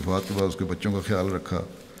تھے۔ ان کی وفات کے بعد اس کے بچوں کا خیال رکھا۔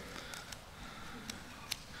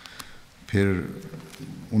 پھر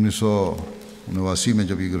 1979 میں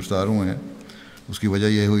جب یہ گرفتار ہوئے ہیں، اس کی وجہ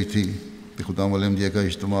یہ ہوئی تھی کہ خدام احمدیہ کا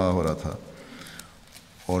اجتماع ہو رہا تھا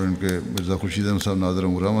اور ان کے مرزا خورشید احمد صاحب ناظر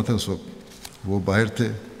امورہ تھے اس وقت، وہ باہر تھے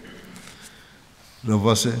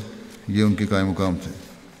روا سے، یہ ان کے قائم مقام تھے۔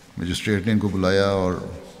 مجسٹریٹ نے ان کو بلایا اور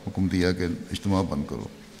حکم دیا کہ اجتماع بند کرو۔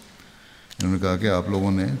 انہوں نے کہا کہ آپ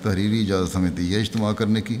لوگوں نے تحریری اجازت ہمیں دی ہے اجتماع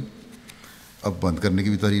کرنے کی، اب بند کرنے کی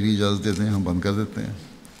بھی تحریری اجازت دیتے ہیں، ہم بند کر دیتے ہیں۔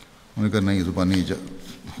 انہوں نے کہا نہیں، زبانی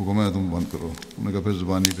حکم ہے تم بند کرو۔ انہوں نے کہا پھر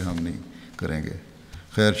زبانی پہ ہم نہیں کریں گے۔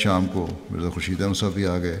 خیر شام کو مرزا خورشید احمد صاحب بھی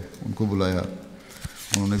آ گئے، ان کو بلایا،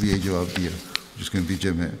 انہوں نے بھی یہی جواب دیا، جس کے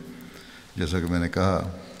نتیجے میں جیسا کہ میں نے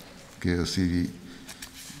کہا کہ اسی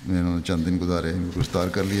میں انہوں نے چند دن گزارے، ان کو گرفتار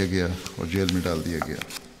کر لیا گیا اور جیل میں ڈال دیا گیا۔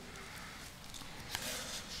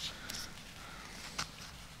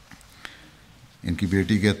 ان کی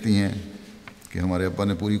بیٹی کہتی ہیں کہ ہمارے ابا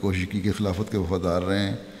نے پوری کوشش کی کہ خلافت کے وفادار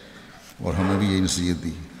رہیں اور ہمیں بھی یہی نصیحت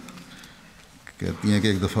دی۔ کہتی ہیں کہ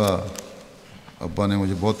ایک دفعہ ابا نے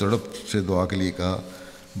مجھے بہت تڑپ سے دعا کے لیے کہا،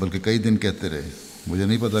 بلکہ کئی دن کہتے رہے، مجھے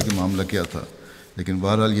نہیں پتا کہ معاملہ کیا تھا، لیکن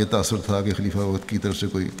بہرحال یہ تاثر تھا کہ خلیفہ وقت کی طرف سے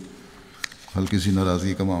کوئی ہلکی سی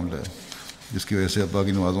ناراضگی کا معاملہ ہے، جس کی وجہ سے ابا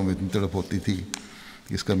کی نمازوں میں اتنی تڑپ ہوتی تھی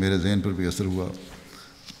کہ اس کا میرے ذہن پر بھی اثر ہوا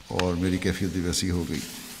اور میری کیفیت بھی ویسی ہو گئی۔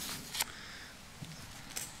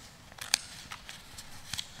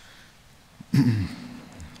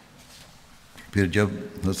 پھر جب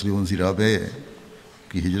حضرت سید رابعہ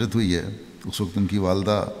کی ہجرت ہوئی ہے، اس وقت ان کی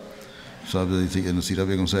والدہ صاحبزادی سید نصیرہ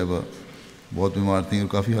بیگم صاحبہ بہت بیمار تھیں اور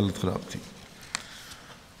کافی حالت خراب تھی،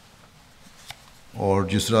 اور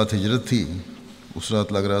جس رات ہجرت تھی اس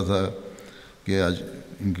رات لگ رہا تھا کہ آج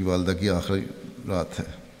ان کی والدہ کی آخری رات ہے،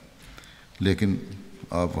 لیکن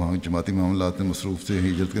آپ وہاں جماعتی معاملات میں مصروف تھے،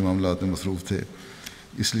 ہجرت کے معاملات میں مصروف تھے،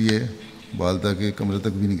 اس لیے والدہ کے کمرے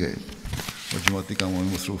تک بھی نہیں گئے اور جماعتی کاموں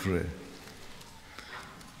میں مصروف رہے۔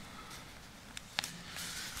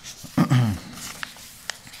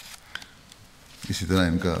 اسی طرح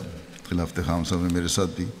ان کا خلافت خام صاحب نے میرے ساتھ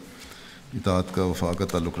بھی اطاعت کا، وفا کا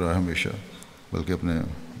تعلق رہا ہمیشہ، بلکہ اپنے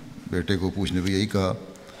بیٹے کو پوچھنے بھی یہی کہا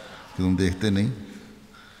کہ تم دیکھتے نہیں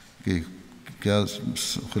کہ کیا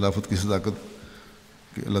خلافت کی صداقت،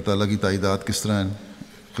 کہ اللہ تعالیٰ کی تائیدات کس طرح ہیں،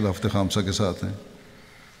 خلافت خامسہ کے ساتھ ہیں۔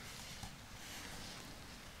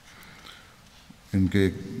 ان کے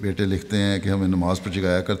بیٹے لکھتے ہیں کہ ہمیں نماز پر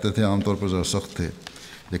جگایا کرتے تھے، عام طور پر ذرا سخت تھے،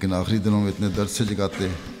 لیکن آخری دنوں میں اتنے درد سے جگاتے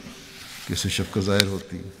کہ اس سے شفقت ظاہر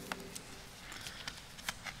ہوتی۔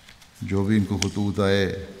 جو بھی ان کو خطوط آئے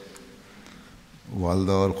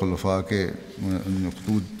والدہ اور خلفاء کے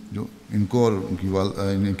خطوط، جو ان کو اور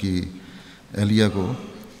ان کی اہلیہ کو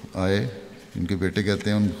آئے، ان کے بیٹے کہتے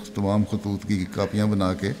ہیں ان تمام خطوط کی کاپیاں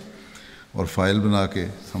بنا کے اور فائل بنا کے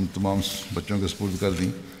ہم تمام بچوں کے سپرد کر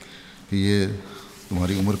دیں کہ یہ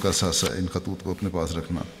تمہاری عمر کا اثاثہ ہے، ان خطوط کو اپنے پاس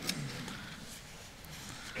رکھنا۔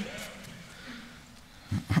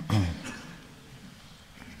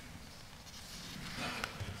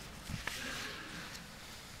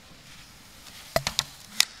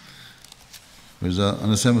 مرزا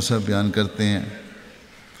انس احمد صاحب بیان کرتے ہیں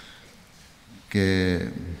کہ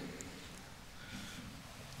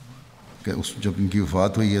جب ان کی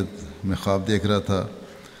وفات ہوئی ہے میں خواب دیکھ رہا تھا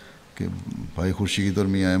کہ بھائی خورشید اور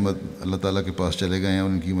میاں احمد اللہ تعالیٰ کے پاس چلے گئے ہیں اور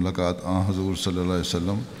ان کی ملاقات حضور صلی اللہ علیہ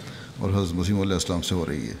وسلم اور حضرت مسیح علیہ السلام سے ہو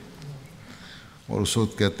رہی ہے. اور اس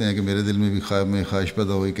وقت کہتے ہیں کہ میرے دل میں بھی خواب میں خواہش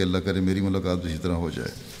پیدا ہوئی کہ اللہ کرے میری ملاقات اسی طرح ہو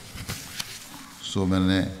جائے. میں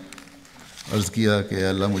نے عرض کیا کہ اے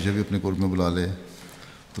اللہ مجھے بھی اپنے قرب میں بلا لے.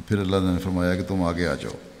 تو پھر اللہ نے فرمایا کہ تم آگے آ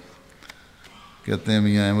جاؤ. کہتے ہیں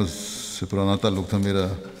میاں احمد سے پرانا تعلق تھا میرا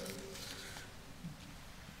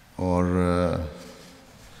اور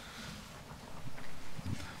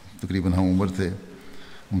تقریباً ہم عمر تھے.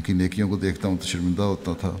 ان کی نیکیوں کو دیکھتا ہوں تو شرمندہ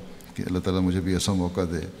ہوتا تھا کہ اللہ تعالیٰ مجھے بھی ایسا موقع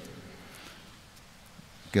دے.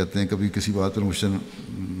 کہتے ہیں کبھی کسی بات پر مجھ سے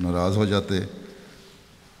ناراض ہو جاتے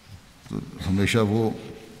تو ہمیشہ وہ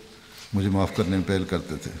مجھے معاف کرنے میں پہل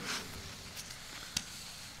کرتے تھے.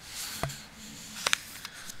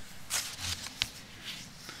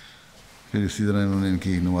 پھر اسی طرح انہوں نے ان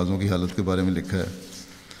کی نمازوں کی حالت کے بارے میں لکھا ہے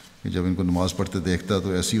کہ جب ان کو نماز پڑھتے دیکھتا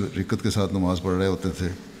تو ایسی رکت کے ساتھ نماز پڑھ رہے ہوتے تھے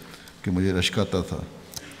کہ مجھے رشک آتا تھا.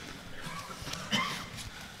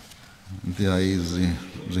 انتہائی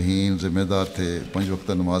ذہین ذمہ دار تھے. 5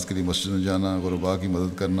 وقتہ نماز کے لیے مسجد میں جانا, غرباء کی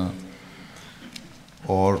مدد کرنا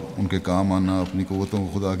اور ان کے کام آنا, اپنی قوتوں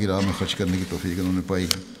کو خدا کی راہ میں خرچ کرنے کی توفیق انہوں نے پائی.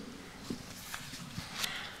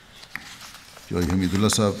 جو حمید اللہ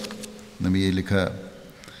صاحب نے بھی یہ لکھا ہے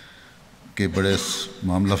کہ بڑے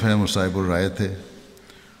معاملہ فہم اور صاحب الرائے تھے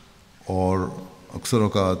اور اکثر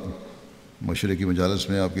اوقات مشورے کی مجالس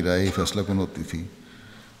میں آپ کی رائے ہی فیصلہ کن ہوتی تھی.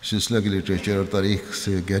 سلسلہ کی لٹریچر اور تاریخ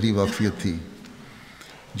سے گہری واقفیت تھی.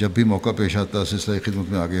 جب بھی موقع پیش آتا سلسلہ کی خدمت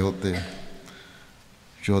میں آگے ہوتے.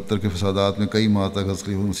 74 کے فسادات میں کئی ماہ تک حضرت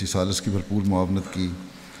خلیفہ مسیح ثالث کی بھرپور معاونت کی.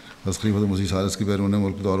 حضرت خلیفہ مسیح ثالث کے بیرون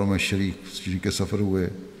ملک دوروں میں شریک سفر ہوئے.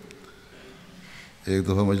 ایک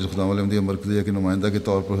دفعہ مجلس خدام احمدیہ مرکزیہ کے نمائندہ کے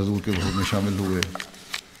طور پر حضور کے بھوج میں شامل ہوئے.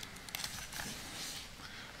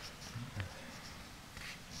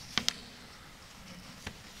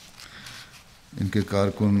 ان کے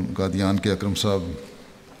کارکن قادیان کے اکرم صاحب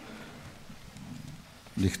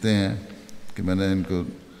لکھتے ہیں کہ میں نے ان کو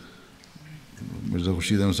مرزا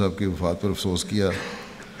خورشید احمد صاحب کی وفات پر افسوس کیا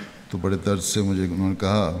تو بڑے درد سے مجھے انہوں نے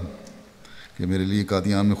کہا کہ میرے لیے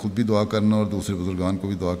قادیان میں خود بھی دعا کرنا اور دوسرے بزرگان کو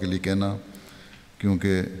بھی دعا کے لیے کہنا,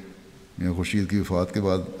 کیونکہ میں خورشید کی وفات کے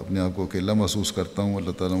بعد اپنے آپ کو اکیلا محسوس کرتا ہوں.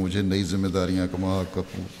 اللہ تعالیٰ مجھے نئی ذمہ داریاں کما حق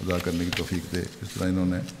ادا کرنے کی توفیق دے. اس طرح انہوں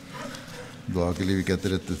نے دعا کے لیے بھی کہتے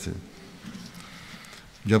رہتے تھے.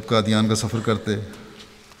 جب قادیان کا سفر کرتے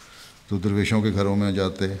تو درویشوں کے گھروں میں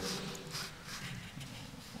جاتے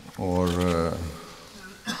اور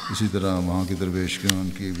اسی طرح وہاں کی درویش کے ان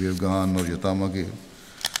کی بیوگان اور یتامہ کی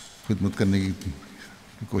خدمت کرنے کی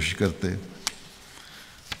کوشش کرتے.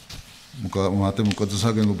 وہاں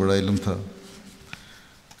مقدسہ کے ان کو بڑا علم تھا.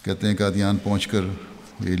 کہتے ہیں قادیان پہنچ کر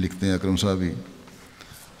یہ لکھتے ہیں اکرم صاحب ہی,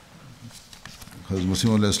 حضرت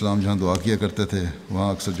مسیح علیہ السلام جہاں دعا کیا کرتے تھے وہاں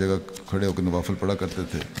اکثر جگہ کھڑے ہو کے نوافل پڑھا کرتے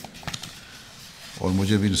تھے اور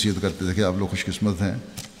مجھے بھی نصیحت کرتے تھے کہ آپ لوگ خوش قسمت ہیں,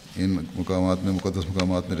 ان مقامات میں مقدس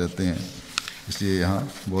مقامات میں رہتے ہیں, اس لیے یہاں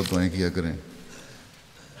بہت دعائیں کیا کریں.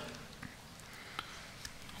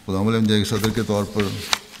 خدام احمدیہ کے صدر کے طور پر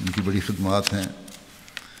ان کی بڑی خدمات ہیں.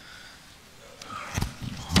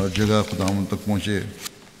 ہر جگہ خدام تک پہنچے.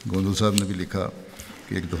 گوندل صاحب نے بھی لکھا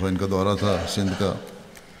کہ ایک دفعہ ان کا دورہ تھا سندھ کا,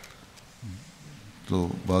 تو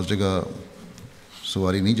بعض جگہ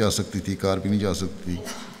سواری نہیں جا سکتی تھی, کار بھی نہیں جا سکتی تھی,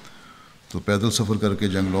 تو پیدل سفر کر کے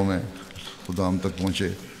جنگلوں میں خدام تک پہنچے,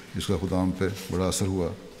 جس کا خدام پہ بڑا اثر ہوا,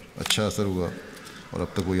 اچھا اثر ہوا اور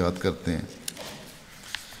اب تک وہ یاد کرتے ہیں.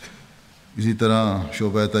 اسی طرح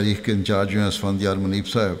شعبہ تاریخ کے انچارج جو ہیں اسفندیار منیب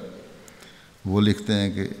صاحب, وہ لکھتے ہیں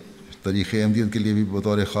کہ تاریخ احمدیت کے لیے بھی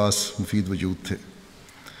بطور خاص مفید وجود تھے.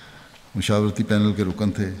 مشاورتی پینل کے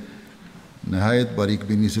رکن تھے. نہایت باریک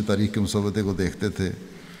بینی سے تاریخ کے مسودے کو دیکھتے تھے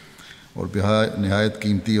اور نہایت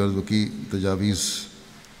قیمتی اور ذکی تجاویز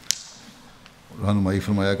رہنمائی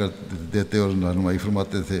فرمایا دیتے اور رہنمائی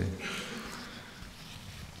فرماتے تھے.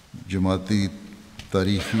 جماعتی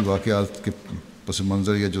تاریخی واقعات کے پس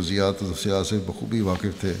منظر یا جزیات و تفصیلات سے بخوبی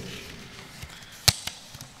واقف تھے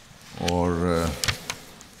اور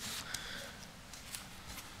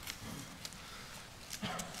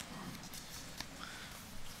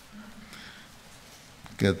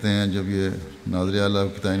کہتے ہیں جب یہ ناظر اعلیٰ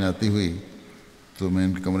کی تعیناتی ہوئی تو میں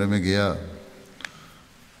ان کے کمرے میں گیا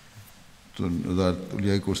تو وزارت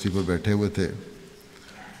اولیاء کی کرسی پر بیٹھے ہوئے تھے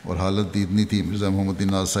اور حالت دیدنی تھی. مرزا محمد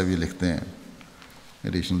الدین ناز صاحب یہ لکھتے ہیں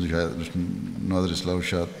ایڈیشنل ناظر اصلاح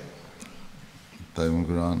ارشاد تعلیم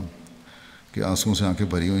القرآن کہ آنسوؤں سے آنکھیں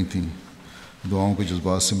بھری ہوئی تھیں. دعاؤں کے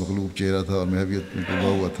جذبات سے مغلوب چہرہ تھا اور محبیت میں ڈوبا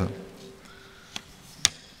ہوا تھا،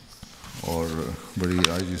 اور بڑی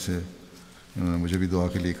عاجزی سے انہوں نے مجھے بھی دعا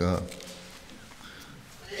کے لیے کہا۔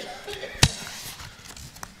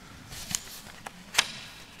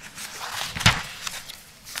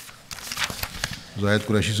 زاہد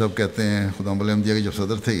قریشی صاحب کہتے ہیں خدام احمدیہ کے جب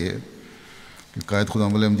صدر تھے یہ، کہ قائد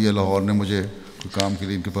خدام احمدیہ لاہور نے مجھے کوئی کام کے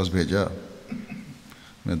لیے ان کے پاس بھیجا۔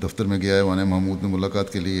 میں دفتر میں گیا، ایوان محمود میں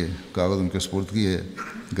ملاقات کے لیے کاغذ ان کے سپرد کیے۔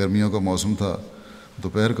 گرمیوں کا موسم تھا،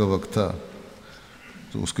 دوپہر کا وقت تھا،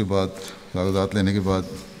 تو اس کے بعد کاغذات لینے کے بعد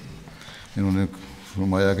انہوں نے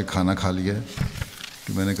فرمایا کہ کھانا کھا لیا ہے،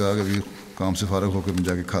 کہ میں نے کہا کہ ابھی کام سے فارغ ہو کے میں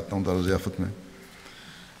جا کے کھاتا ہوں دار ضیافت میں،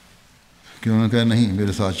 کہ انہوں نے کہا نہیں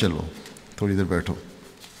میرے ساتھ چلو، تھوڑی دیر بیٹھو،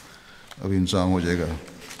 ابھی انتظام ہو جائے گا۔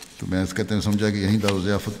 تو میں کہتے ہیں سمجھا کہ یہیں دار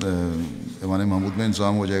ضیافت ایوان محمود میں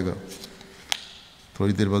انتظام ہو جائے گا۔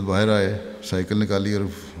 تھوڑی دیر بعد باہر آئے، سائیکل نکالی اور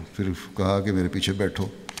پھر کہا کہ میرے پیچھے بیٹھو۔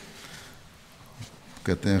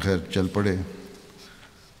 کہتے ہیں خیر چل پڑے۔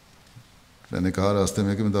 میں نے کہا راستے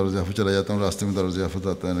میں کہ میں دار ضیافت چلا جاتا ہوں، راستے میں دار ضیافت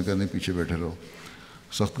آتا ہے۔ میں نے کہا نہیں پیچھے بیٹھے رہو۔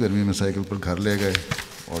 سخت گرمی میں سائیکل پر گھر لے گئے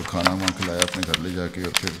اور کھانا وہاں کھلایا اپنے گھر لے جا کے،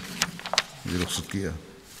 اور پھر مجھے رخصت کیا۔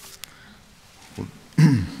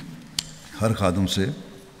 ہر خادم سے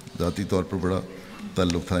ذاتی طور پر بڑا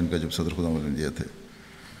تعلق تھا ان کا جب صدر خدام احمدیہ تھے۔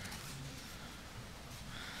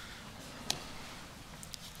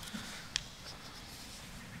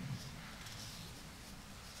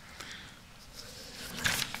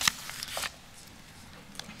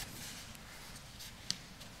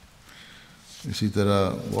 اسی طرح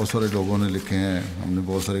بہت سارے لوگوں نے لکھے ہیں، ہم نے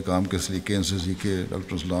بہت سارے کام کے سلیقے ان سے سیکھے۔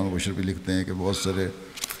 ڈاکٹر سلمان بشر بھی لکھتے ہیں کہ بہت سارے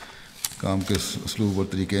کام کے اسلوب اور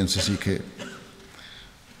طریقے ان سے سیکھے،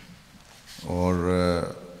 اور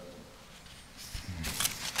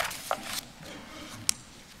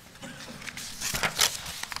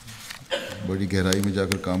بڑی گہرائی میں جا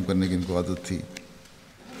کر کام کرنے کی ان کو عادت تھی۔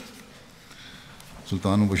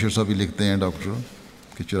 سلطان بشر صاحب بھی لکھتے ہیں ڈاکٹر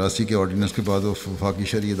کہ 84 کے آرڈیننس کے بعد وفاقی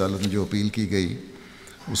شرعی عدالت میں جو اپیل کی گئی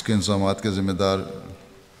اس کے انتظامات کے ذمہ دار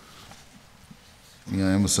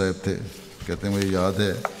میاں احمد صاحب تھے۔ کہتے ہیں مجھے یاد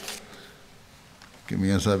ہے کہ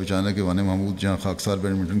میاں صاحب اچانک ایوان محمود جہاں خاکسار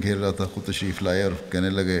بیڈمنٹن کھیل رہا تھا خود تشریف لائے اور کہنے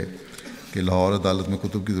لگے کہ لاہور عدالت میں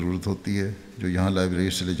کتب کی ضرورت ہوتی ہے جو یہاں لائبریری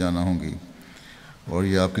سے لے جانا ہوں گی، اور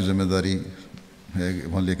یہ آپ کی ذمہ داری ہے کہ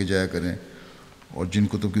وہاں لے کے جایا کریں۔ اور جن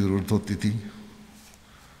کتب کی ضرورت ہوتی تھی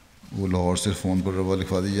وہ لاہور سے فون پر روا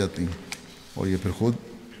لکھوا دی جاتی، اور یہ پھر خود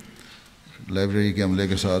لائبریری کے عملے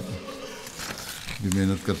کے ساتھ بھی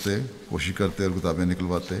محنت کرتے، کوشش کرتے اور کتابیں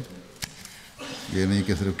نکلواتے۔ یہ نہیں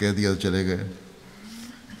کہ صرف کہہ دیا تو چلے گئے،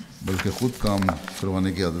 بلکہ خود کام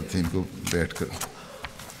کروانے کی عادت تھی ان کو بیٹھ کر۔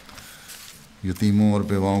 یتیموں اور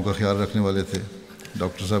بیواؤں کا خیال رکھنے والے تھے۔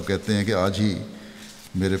 ڈاکٹر صاحب کہتے ہیں کہ آج ہی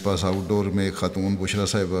میرے پاس آؤٹ ڈور میں ایک خاتون بشرا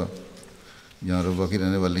صاحبہ یہاں روا کی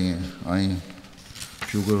رہنے والی ہیں آئیں،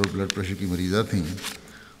 شوگر اور بلڈ پریشر کی مریضہ تھیں۔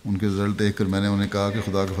 ان کے رزلٹ دیکھ کر میں نے انہیں کہا کہ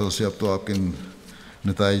خدا کے فضل سے اب تو آپ کے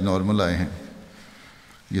نتائج نارمل آئے ہیں۔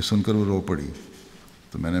 یہ سن کر وہ رو پڑی،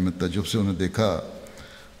 تو میں نے تعجب سے انہیں دیکھا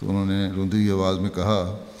تو انہوں نے روندی ہوئی آواز میں کہا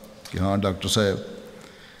کہ ہاں ڈاکٹر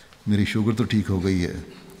صاحب میری شوگر تو ٹھیک ہو گئی ہے،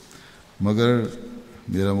 مگر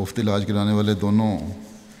میرا مفت علاج کرانے والے دونوں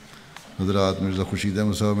حضرات مرزا خورشید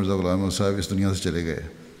احمد صاحب مرزا غلام احمد صاحب اس دنیا سے چلے گئے۔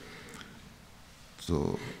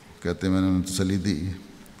 تو کہتے ہیں میں نے انہیں تسلی دی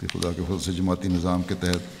کہ خدا کے فضل سے جماعتی نظام کے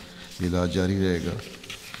تحت یہ علاج جاری رہے گا،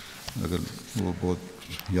 مگر وہ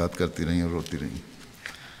بہت یاد کرتی رہیں اور روتی رہیں۔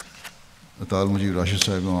 اطال مجیب راشد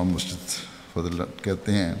صاحب امام مسجد فضل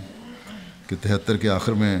کہتے ہیں کہ 73 کے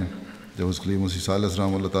آخر میں جب اس خلیفہ مسیح ثالث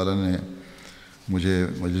رحمہ اللہ تعالیٰ نے مجھے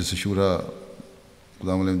مجلس شورا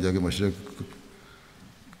خدام احمدیہ کے مشرق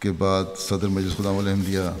کے بعد صدر مجلس خدام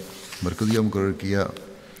احمدیہ مرکزیہ مقرر کیا،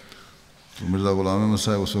 تو مرزا غلام احمد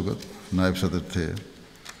صاحب اس وقت نائب صدر تھے۔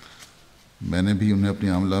 میں نے بھی انہیں اپنی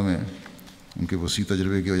عاملہ میں ان کے وسیع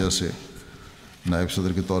تجربے کی وجہ سے نائب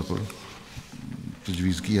صدر کے طور پر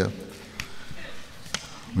تجویز کیا۔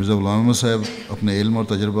 مرزا غلام احمد صاحب اپنے علم اور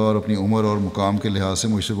تجربہ اور اپنی عمر اور مقام کے لحاظ سے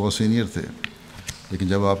مجھ سے بہت سینئر تھے، لیکن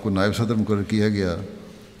جب آپ کو نائب صدر مقرر کیا گیا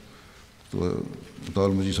تو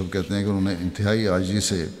اطال مجید صاحب کہتے ہیں کہ انہوں نے انتہائی عاجزی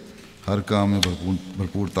سے ہر کام میں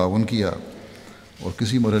بھرپور تعاون کیا، اور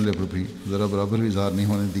کسی مرحلے پر بھی ذرا برابر بھی اظہار نہیں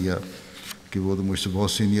ہونے دیا کہ وہ تو مجھ سے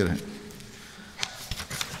بہت سینئر ہیں۔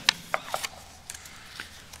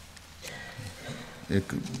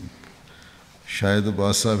 ایک شاہد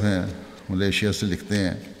عباس صاحب ہیں ملیشیا سے، لکھتے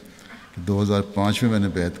ہیں کہ 2005 میں نے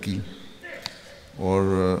بیعت کی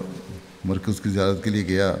اور مرکز کی زیارت کے لیے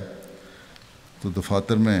گیا تو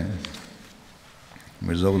دفاتر میں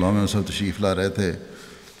مرزا غلام احمد صاحب تشریف لا رہے تھے،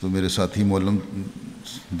 تو میرے ساتھی معلم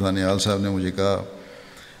دانیال صاحب نے مجھے کہا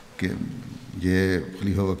کہ یہ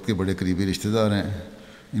خلیفہ وقت کے بڑے قریبی رشتہ دار ہیں،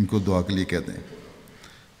 ان کو دعا کے لیے کہتے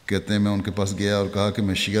ہیں میں ان کے پاس گیا اور کہا کہ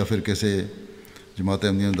میں شیعہ فرقے سے جماعت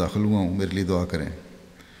احمدیہ میں داخل ہوا ہوں، میرے لیے دعا کریں۔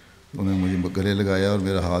 انہوں نے مجھے گلے لگایا اور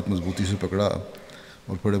میرا ہاتھ مضبوطی سے پکڑا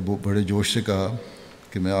اور بڑے جوش سے کہا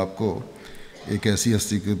کہ میں آپ کو ایک ایسی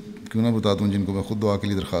ہستی کیوں نہ بتا دوں جن کو میں خود دعا کے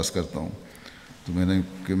لیے درخواست کرتا ہوں۔ تو میں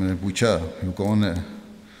نے پوچھا وہ کون ہے؟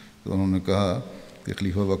 تو انہوں نے کہا کہ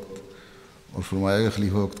خلیفہ وقت، اور فرمایا کہ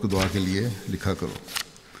خلیفہ وقت کو دعا کے لیے لکھا کرو۔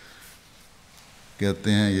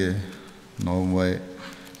 کہتے ہیں یہ نوموائے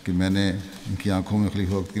کہ میں نے ان کی آنکھوں میں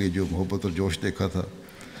خلیفہ وقت کے لیے جو محبت اور جوش دیکھا تھا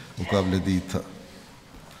وہ قابل دید تھا،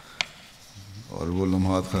 اور وہ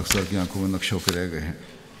لمحات خاکسار کی آنکھوں میں نقش ہو کے رہ گئے ہیں۔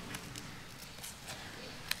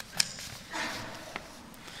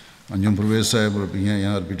 انجم پرویز صاحب ربی ہیں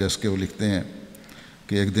یہاں عربی ڈیسک کے، وہ لکھتے ہیں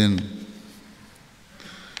کہ ایک دن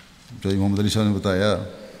جو محمد علی صاحب نے بتایا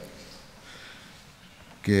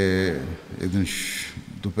کہ ایک دن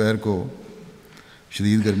دوپہر کو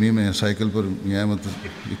شدید گرمی میں سائیکل پر میاں احمد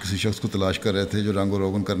کسی شخص کو تلاش کر رہے تھے جو رنگ و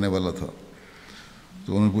روغن کرنے والا تھا۔ تو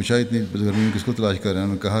انہوں نے پوچھا اتنی گرمی میں کس کو تلاش کر رہے ہیں؟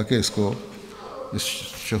 انہوں نے کہا کہ اس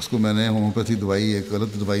شخص کو میں نے ہومیوپیتھی دوائی، ایک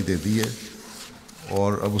غلط دوائی دے دی ہے،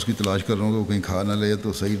 اور اب اس کی تلاش کر رہا ہوں کہ وہ کہیں کھا نہ لے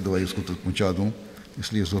تو صحیح دوائی اس کو پہنچا دوں،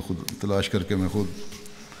 اس لیے اس کو خود تلاش کر کے میں خود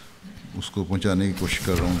اس کو پہنچانے کی کوشش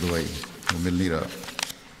کر رہا ہوں، دوائی وہ مل نہیں رہا۔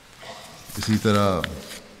 اسی طرح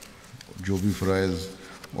جو بھی فرائض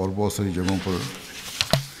اور بہت ساری جگہوں پر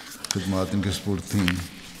خدمات ان کے سپرد تھیں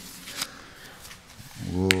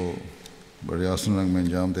وہ بڑے آسن رنگ میں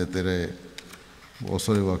انجام دیتے رہے۔ بہت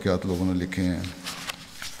سارے واقعات لوگوں نے لکھے ہیں۔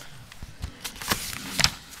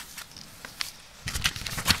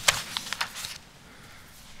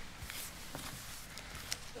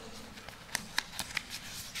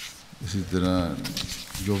 اسی طرح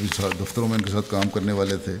جو بھی دفتروں میں ان کے ساتھ کام کرنے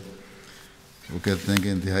والے تھے وہ کہتے ہیں کہ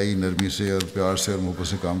انتہائی نرمی سے اور پیار سے اور محبت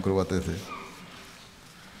سے کام کرواتے تھے۔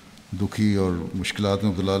 دکھی اور مشکلات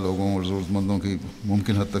میں مبتلا لوگوں اور ضرورت مندوں کی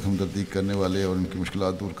ممکن حد تک ہمدردی کرنے والے اور ان کی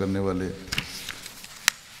مشکلات دور کرنے والے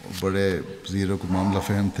بڑے پذیر کو معاملہ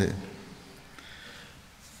فہم تھے۔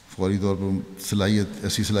 فوری طور پر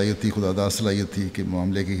ایسی صلاحیت تھی، خداداد صلاحیت تھی کہ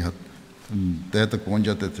معاملے کی حد تہ تک پہنچ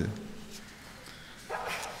جاتے تھے،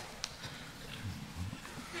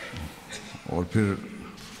 اور پھر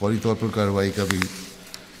فوری طور پر کارروائی کا بھی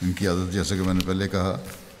ان کی عادت، جیسا کہ میں نے پہلے کہا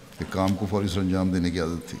کہ کام کو فوری سے انجام دینے کی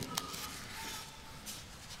عادت تھی۔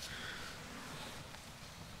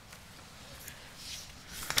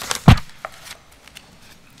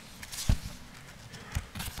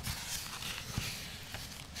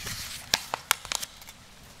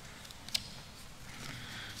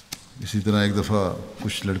 اسی طرح ایک دفعہ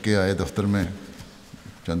کچھ لڑکے آئے دفتر میں،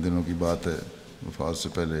 چند دنوں کی بات ہے، وفات سے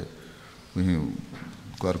پہلے، وہیں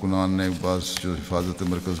کارکنان نے بعض جو حفاظت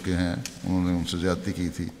مرکز کے ہیں انہوں نے ان سے زیادتی کی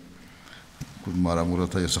تھی، کچھ مارا مورا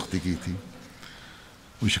تھا یا سختی کی تھی۔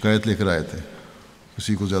 وہ شکایت لے کر آئے تھے،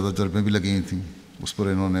 کسی کو زیادہ ضربیں بھی لگی تھیں۔ اس پر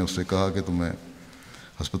انہوں نے اس سے کہا کہ تمہیں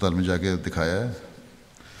ہسپتال میں جا کے دکھایا ہے؟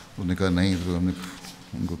 انہوں نے کہا نہیں۔ تو ہم نے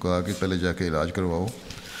ان کو کہا کہ پہلے جا کے علاج کرواؤ،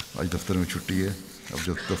 آج دفتر میں چھٹی ہے، اب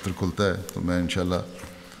جب دفتر کھلتا ہے تو میں انشاءاللہ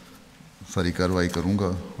ساری کارروائی کروں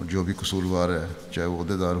گا، اور جو بھی قصوروار ہے چاہے وہ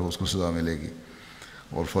عہدیدار ہو اس کو سزا ملے گی۔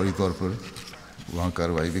 اور فوری طور پر وہاں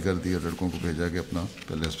کارروائی بھی کر دی اور لڑکوں کو بھیجا کہ اپنا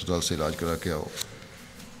پہلے ہسپتال سے علاج کرا کے آؤ۔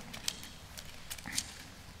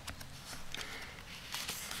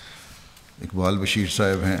 اقبال بشیر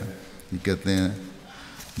صاحب ہیں، یہ کہتے ہیں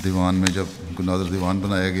دیوان میں جب ان کو نادر دیوان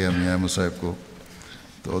بنایا گیا میاں احمد صاحب کو،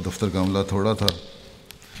 تو دفتر کا عملہ تھوڑا تھا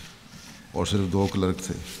اور صرف 2 کلرک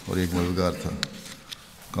تھے اور 1 مددگار تھا۔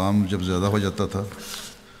 کام جب زیادہ ہو جاتا تھا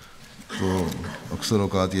تو اکثر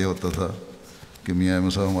اوقات یہ ہوتا تھا کہ میاں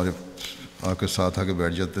احمد صاحب ہمارے ساتھ آ کے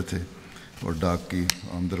بیٹھ جاتے تھے اور ڈاک کی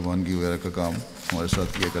عام روانگی وغیرہ کا کام ہمارے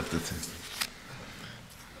ساتھ کیا کرتے تھے۔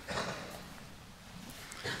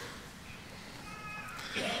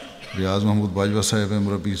 ریاض محمود باجوہ صاحب ہیں،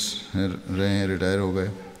 مربی رہے ہیں، ریٹائر ہو گئے۔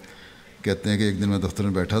 کہتے ہیں کہ ایک دن میں دفتر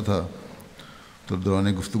میں بیٹھا تھا تو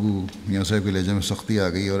دوران گفتگو میاں صاحب کے لہجے میں سختی آ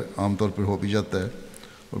گئی، اور عام طور پر ہو بھی جاتا ہے،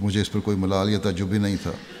 اور مجھے اس پر کوئی ملال یا تعجب بھی نہیں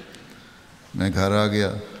تھا۔ میں گھر آ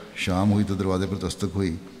گیا، شام ہوئی تو دروازے پر دستک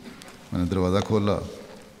ہوئی۔ میں نے دروازہ کھولا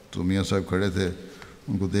تو میاں صاحب کھڑے تھے،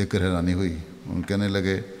 ان کو دیکھ کر حیرانی ہوئی۔ ان کہنے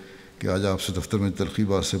لگے کہ آج آپ سے دفتر میں تلخی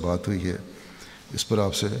بات سے بات ہوئی ہے، اس پر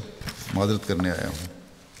آپ سے معذرت کرنے آیا ہوں۔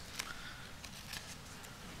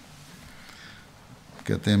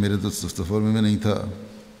 کہتے ہیں میرے تو دفتر میں نہیں تھا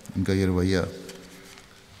ان کا یہ رویہ،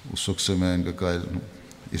 اس وقت سے میں ان کا قائل ہوں۔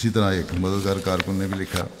 اسی طرح ایک مددگار کارکن نے بھی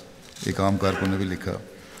لکھا، ایک عام کارکن نے بھی لکھا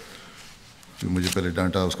جو مجھے پہلے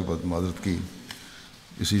ڈانٹا، اس کے بعد معذرت کی،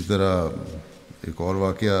 اسی طرح ایک اور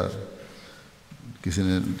واقعہ کسی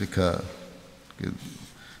نے لکھا کہ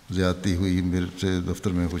زیادتی ہوئی میرے سے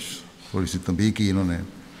دفتر میں، کچھ تھوڑی سی تنبیہ کی انہوں نے،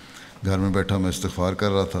 گھر میں بیٹھا میں استغفار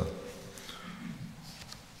کر رہا تھا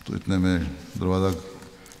تو اتنے میں دروازہ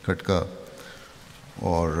کھٹکا،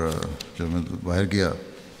 اور جب میں باہر گیا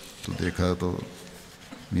تو دیکھا تو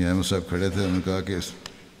میاں احمد صاحب کھڑے تھے. انہوں نے کہا کہ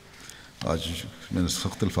آج میں نے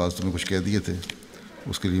سخت الفاظ تمہیں کچھ کہہ دیے تھے،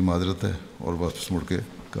 اس کے لیے معذرت ہے، اور واپس مڑ کے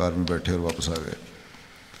کار میں بیٹھے اور واپس آ گئے.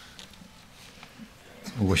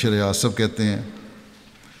 مبشر یاس صاحب کہتے ہیں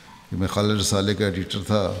کہ میں خالد رسالے کا ایڈیٹر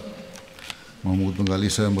تھا. محمود بنگالی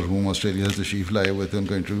صاحب مرحوم آسٹریلیا سے تشریف لائے ہوئے تھے، ان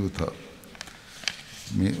کا انٹرویو تھا.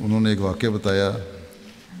 انہوں نے ایک واقعہ بتایا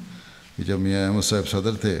کہ جب میاں احمد صاحب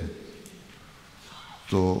صدر تھے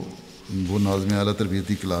تو وہ ناظم اعلیٰ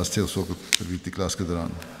تربیتی کلاس تھے اس وقت. تربیتی کلاس کے دوران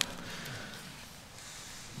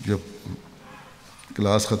جب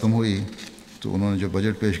کلاس ختم ہوئی تو انہوں نے جو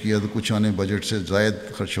بجٹ پیش کیا تو کچھ آنے بجٹ سے زائد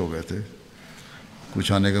خرچ ہو گئے تھے.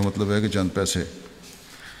 کچھ آنے کا مطلب ہے کہ چند پیسے.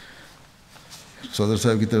 صدر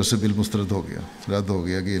صاحب کی طرف سے بل مسترد ہو گیا، رد ہو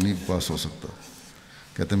گیا کہ یہ نہیں پاس ہو سکتا.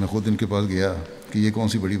 کہتے ہیں میں خود ان کے پاس گیا کہ یہ کون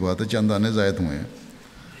سی بڑی بات ہے، چند آنے زائد ہوئے ہیں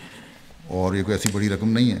اور یہ کوئی ایسی بڑی رقم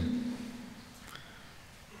نہیں ہے،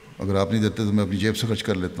 اگر آپ نہیں دیتے تو میں اپنی جیب سے خرچ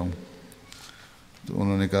کر لیتا ہوں. تو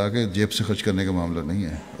انہوں نے کہا کہ جیب سے خرچ کرنے کا معاملہ نہیں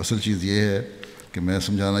ہے، اصل چیز یہ ہے کہ میں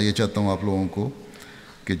سمجھانا یہ چاہتا ہوں آپ لوگوں کو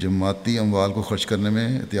کہ جماعتی اموال کو خرچ کرنے میں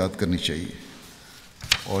احتیاط کرنی چاہیے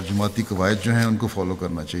اور جماعتی قواعد جو ہیں ان کو فالو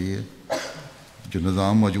کرنا چاہیے. جو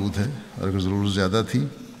نظام موجود ہے، اگر ضرورت زیادہ تھی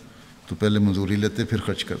تو پہلے منظوری لیتے پھر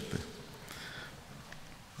خرچ کرتے.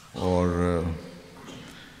 اور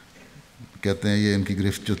کہتے ہیں یہ ان کی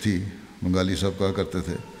گرفت جو تھی، بنگالی صاحب کہا کرتے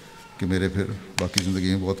تھے کہ میرے پھر باقی زندگی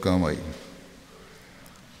میں بہت کام آئی.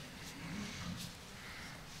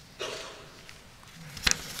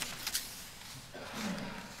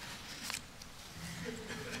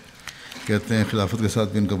 کہتے ہیں خلافت کے ساتھ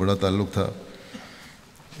بھی ان کا بڑا تعلق تھا.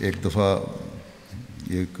 ایک دفعہ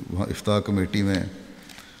ایک وہاں افتاء کمیٹی میں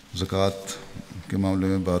زکوٰۃ کے معاملے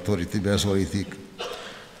میں بات ہو رہی تھی، بحث ہو رہی تھی.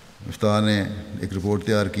 افتاء نے ایک رپورٹ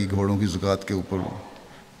تیار کی گھوڑوں کی زکوٰۃ کے اوپر،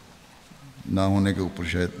 نہ ہونے کے اوپر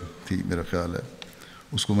شاید تھی میرا خیال ہے.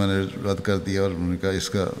 اس کو میں نے رد کر دیا اور انہوں نے کہا اس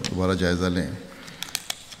کا دوبارہ جائزہ لیں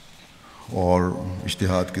اور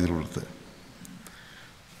اجتہاد کی ضرورت ہے.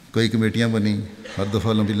 کئی کمیٹیاں بنیں، ہر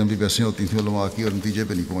دفعہ لمبی لمبی بحثیں ہوتی تھیں علماء کی اور نتیجے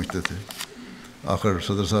پہ نہیں پہنچتے تھے. آخر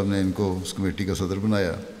صدر صاحب نے ان کو اس کمیٹی کا صدر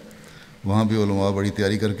بنایا. وہاں بھی علماء بڑی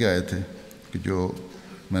تیاری کر کے آئے تھے کہ جو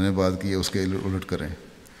میں نے بات کی ہے اس کے الٹ کریں.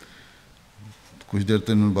 کچھ دیر تک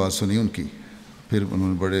انہوں نے بات سنی ان کی، پھر انہوں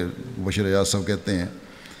نے بڑے مبشر یاس صاحب کہتے ہیں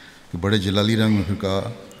کہ بڑے جلالی رنگ میں پھر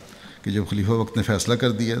کہا کہ جب خلیفہ وقت نے فیصلہ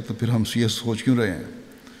کر دیا تو پھر ہم یہ سوچ کیوں رہے ہیں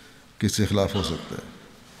کہ اس سے خلاف ہو سکتا ہے،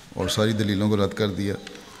 اور ساری دلیلوں کو رد کر دیا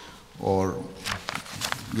اور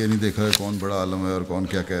یہ نہیں دیکھا ہے کون بڑا عالم ہے اور کون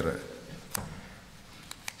کیا کہہ رہا ہے.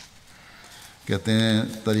 کہتے ہیں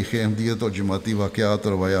تاریخ احمدیت اور جماعتی واقعات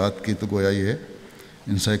اور روایات کی تو گویا یہ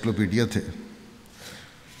انسائکلوپیڈیا تھے.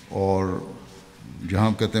 اور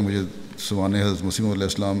جہاں کہتے ہیں مجھے سوانح حضرت مسیح علیہ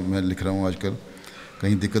السلام میں لکھ رہا ہوں آج کل،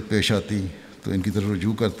 کہیں دقت پیش آتی تو ان کی طرف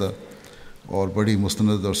رجوع کرتا، اور بڑی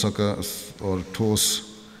مستند اور سکا اور ٹھوس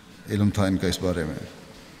علم تھا ان کا اس بارے میں.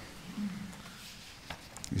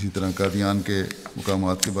 اسی طرح قادیان کے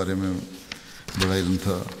مقامات کے بارے میں بڑا علم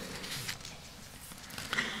تھا،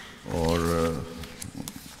 اور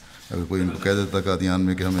اگر کوئی ان کو کہہ دیتا قادیان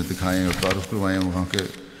میں کہ ہمیں دکھائیں اور تعارف کروائیں وہاں کے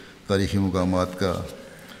تاریخی مقامات کا،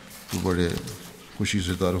 تو بڑے خوشی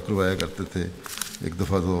سے تعارف کروایا کرتے تھے. ایک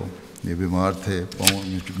دفعہ تو یہ بیمار تھے، پاؤں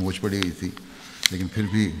میں موچ پڑی ہوئی تھی، لیکن پھر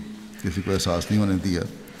بھی کسی کو احساس نہیں ہونے دیا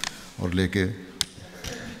اور لے کے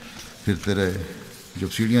پھرتے رہے.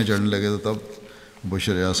 جب سیڑھیاں چڑھنے لگے تو تب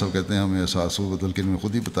مبشر یاس صاحب کہتے ہیں ہمیں احساس ہو، بدل کے انہوں نے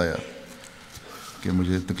خود ہی بتایا کہ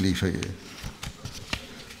مجھے تکلیف ہے یہ.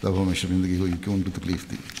 تب ہمیں شرمندگی ہوئی کہ ان کو تکلیف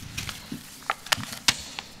تھی.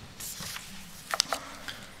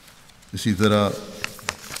 اسی طرح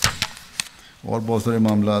اور بہت سارے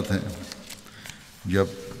معاملات ہیں. جب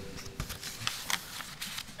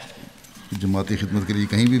جماعتی خدمت کے لیے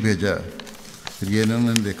کہیں بھی بھیجا پھر یہ انہوں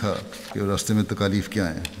نے دیکھا کہ راستے میں تکالیف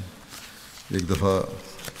کیا ہیں. ایک دفعہ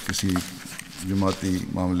کسی جماعتی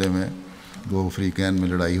معاملے میں دو فریقین میں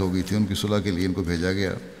لڑائی ہو گئی تھی، ان کی صلح کے لیے ان کو بھیجا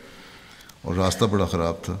گیا اور راستہ بڑا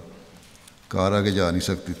خراب تھا، کار آگے جا نہیں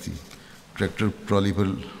سکتی تھی. ٹریکٹر ٹرالی پر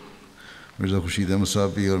مرزا خورشید احمد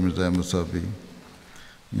صاحب بھی اور مرزا احمد صاحب بھی،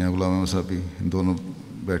 یہاں غلام احمد صاحب بھی، ان دونوں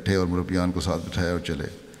بیٹھے اور مربیان کو ساتھ بٹھایا اور چلے.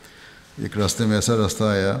 ایک راستے میں ایسا راستہ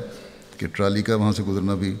آیا کہ ٹرالی کا وہاں سے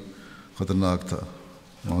گزرنا بھی خطرناک تھا.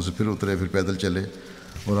 وہاں سے پھر اترے، پھر پیدل چلے،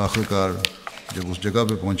 اور آخر کار جب اس جگہ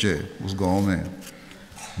پہ پہنچے اس گاؤں میں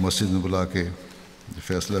مسجد میں بلا کے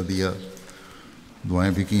فیصلہ دیا،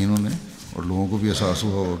 دعائیں بھی کی انہوں نے، اور لوگوں کو بھی احساس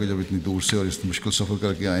ہوا ہوگا کہ جب اتنی دور سے اور اس مشکل سفر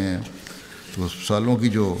کر کے آئے ہیں تو سالوں کی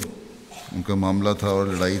جو ان کا معاملہ تھا اور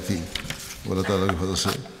لڑائی تھی وہ اللہ تعالیٰ کی فضل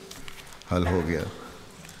سے حل ہو گیا،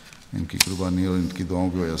 ان کی قربانی اور ان کی دعاؤں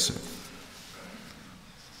کی وجہ سے۔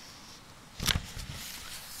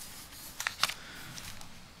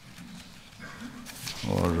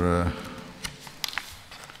 اور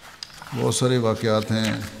بہت سارے واقعات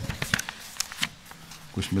ہیں،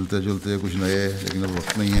 کچھ ملتے جلتے کچھ نئے، لیکن اب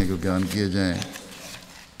وقت نہیں ہے کہ بیان کیے جائیں۔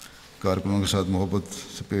 کارکنوں کے ساتھ محبت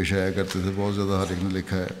سے پیش آیا کرتے تھے، بہت زیادہ ہر ایک نے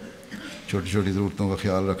لکھا ہے، چھوٹی چھوٹی ضرورتوں کا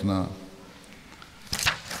خیال رکھنا۔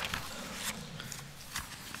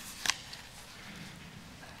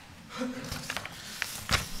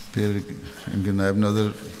 پھر ان کے نائب ناظر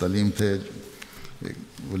تعلیم تھے،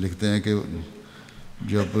 وہ لکھتے ہیں کہ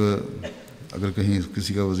جب اگر کہیں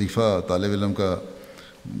کسی کا وظیفہ طالب علم کا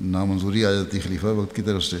نامنظوری آ جاتی خلیفہ وقت کی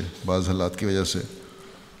طرف سے بعض حالات کی وجہ سے،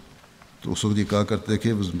 تو اس وقت یہ کہا کرتے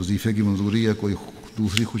کہ وظیفے کی منظوری یا کوئی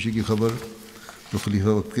دوسری خوشی کی خبر تو خلیفہ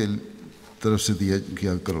وقت کے طرف سے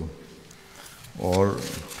کیا کرو، اور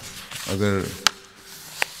اگر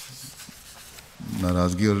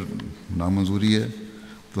ناراضگی اور نامنظوری ہے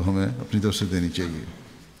تو ہمیں اپنی طرف سے دینی چاہیے۔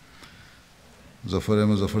 ظفر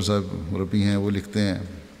احمد ظفر صاحب مربی ہیں، وہ لکھتے ہیں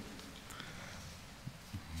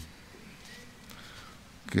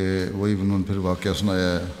کہ وہی انہوں نے پھر واقعہ سنایا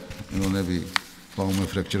ہے، انہوں نے بھی پاؤں میں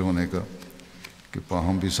فریکچر ہونے کا، کہ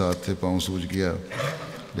پاؤں بھی ساتھ تھے، پاؤں سوج گیا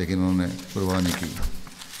لیکن انہوں نے پرواہ نہیں کی۔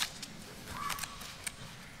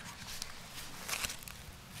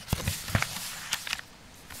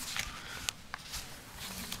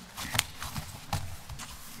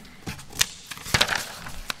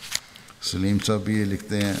 سلیم صاحب بھی یہ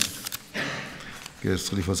لکھتے ہیں کہ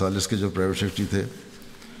خلیفہ ثالث کے جو پرائیویٹ سیکرٹری تھے،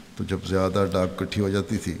 تو جب زیادہ ڈاک اکٹھی ہو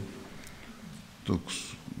جاتی تھی تو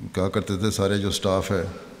کہا کرتے تھے سارے جو سٹاف ہے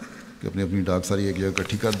کہ اپنی اپنی ڈاک ساری ایک جگہ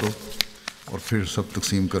اکٹھی کر دو اور پھر سب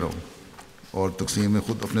تقسیم کرو، اور تقسیم میں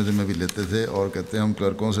خود اپنے ذمہ بھی لیتے تھے، اور کہتے ہیں ہم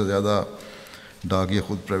کلرکوں سے زیادہ ڈاک یہ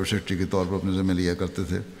خود پرائیویٹ سیکرٹری کے طور پر اپنے ذمہ لیا کرتے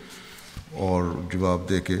تھے، اور جواب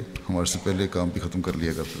دے کے ہمارے سے پہلے کام بھی ختم کر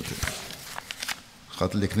لیا کرتے تھے۔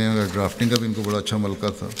 خط لکھنے کا ڈرافٹنگ کا بھی ان کو بڑا اچھا ملکہ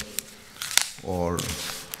تھا، اور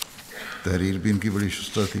تحریر بھی ان کی بڑی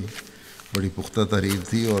شستہ تھی، بڑی پختہ تحریر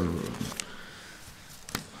تھی، اور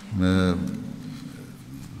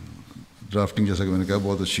ڈرافٹنگ جیسا کہ میں نے کہا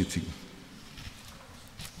بہت اچھی تھی۔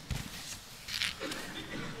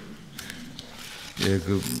 ایک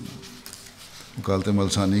وکالت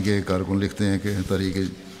ملسانی کے کارکن لکھتے ہیں کہ تاریخ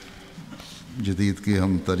جدید کی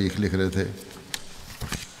ہم تاریخ لکھ رہے تھے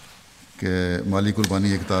کہ مالی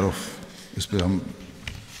قربانی ایک تعارف، اس پہ ہم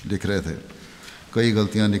لکھ رہے تھے، کئی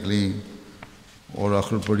غلطیاں نکلیں، اور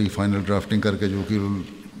آخر بڑی فائنل ڈرافٹنگ کر کے جو وکیل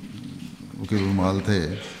المال تھے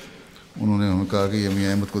انہوں نے ہمیں کہا کہ یہ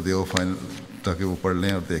میاں احمد کو دیو فائنل، تاکہ وہ پڑھ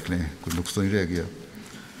لیں اور دیکھ لیں کوئی نقص تو نہیں رہ گیا۔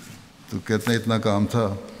 تو کہتے ہیں اتنا کام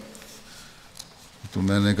تھا، تو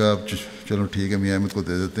میں نے کہا چلو ٹھیک ہے میاں احمد کو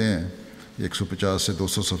دے دیتے ہیں، 150 سے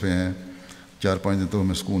 200 صفحے ہیں، 4-5 دن تو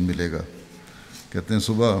ہمیں سکون ملے گا۔ کہتے ہیں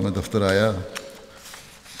صبح میں دفتر آیا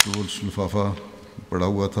تو وہ لفافہ پڑا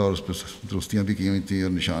ہوا تھا، اور اس پہ درستیاں بھی کی ہوئی تھیں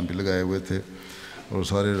اور نشان بھی لگائے ہوئے تھے، اور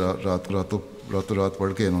سارے راتوں رات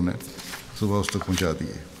پڑھ کے انہوں نے صبح اس تک پہنچا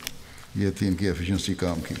دیے۔ یہ تھی ان کی ایفیشنسی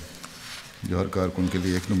کام کی، جو ہر کارکن کے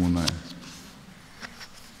لیے ایک نمونہ ہے۔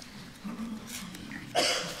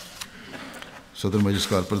 صدر مجلس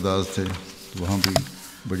کارپرداز تھے، تو وہاں بھی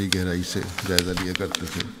بڑی گہرائی سے جائزہ لیا کرتے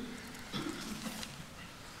تھے۔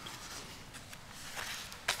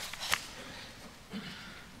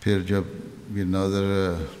 پھر جب یہ ناظر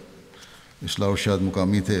اصلاح ارشاد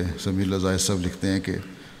مقامی تھے، سمیع اللہ زاہد صاحب لکھتے ہیں کہ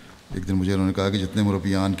ایک دن مجھے انہوں نے کہا کہ جتنے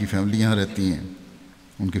مربیان کی فیملی یہاں رہتی ہیں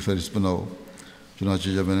ان کی فہرست بناؤ۔ چنانچہ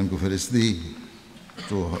جب میں نے ان کو فہرست دی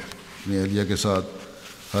تو اپنی اہلیہ کے ساتھ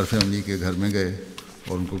ہر فیملی کے گھر میں گئے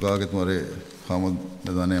اور ان کو کہا کہ تمہارے خامد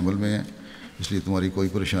میدان عمل میں ہیں، اس لیے تمہاری کوئی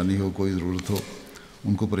پریشانی ہو، کوئی ضرورت ہو،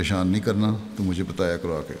 ان کو پریشان نہیں کرنا، تو مجھے بتایا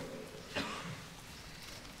کرو آ کے۔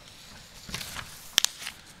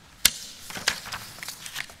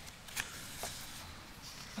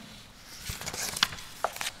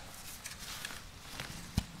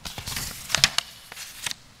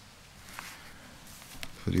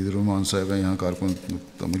 فرید الرحمان صاحب ہیں یہاں کارکن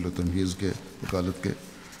تمل و تمہیز کے وکالت کے،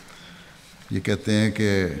 یہ کہتے ہیں کہ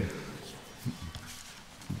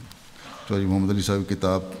چودھری محمد علی صاحب کی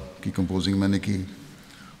کتاب کی کمپوزنگ میں نے کی،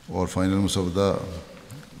 اور فائنل مسودہ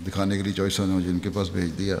دکھانے کے لیے چوائس نے مجھے ان کے پاس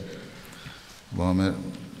بھیج دیا، وہاں میں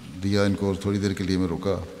دیا ان کو، اور تھوڑی دیر کے لیے میں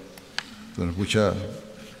رکا تو انہوں نے پوچھا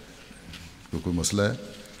کہ کوئی مسئلہ ہے؟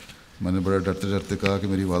 میں نے بڑا ڈرتے ڈرتے کہا کہ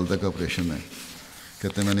میری والدہ کا آپریشن ہے.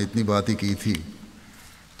 کہتے ہیں میں نے اتنی بات ہی کی تھی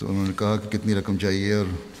تو انہوں نے کہا کہ کتنی رقم چاہیے، اور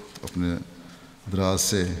اپنے دراز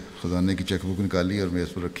سے خزانے کی چیک بک نکالی اور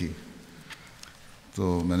میز پر رکھی.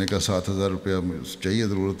 تو میں نے کہا 7,000 روپیہ چاہیے،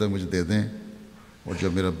 ضرورت ہے، مجھے دے دیں، اور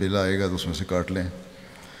جب میرا بل آئے گا تو اس میں سے کاٹ لیں.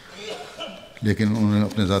 لیکن انہوں نے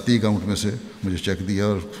اپنے ذاتی اکاؤنٹ میں سے مجھے چیک دیا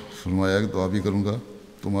اور فرمایا کہ دعا بھی کروں گا،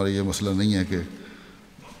 تمہارا یہ مسئلہ نہیں ہے کہ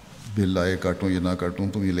بل آئے کاٹوں یا نہ کاٹوں،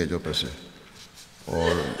 تم یہ لے جاؤ پیسے،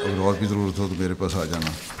 اور اگر اور بھی ضرورت ہو تو میرے پاس آ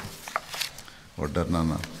جانا اور ڈرنا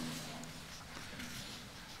نہ.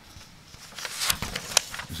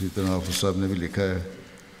 اسی طرح حافظ صاحب نے بھی لکھا ہے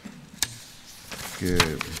کہ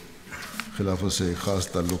خلافت سے ایک خاص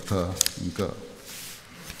تعلق تھا ان کا،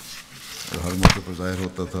 اور ہر موقع پر ظاہر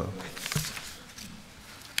ہوتا تھا.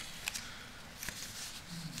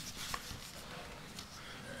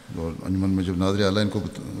 اور انجمن میں جب ناظر اعلیٰ ان کو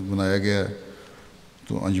بنایا گیا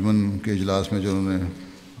تو انجمن کے اجلاس میں جو انہوں نے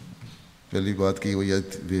پہلی بات کی وہ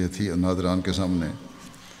یہ تھی ناظران کے سامنے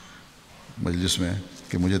مجلس میں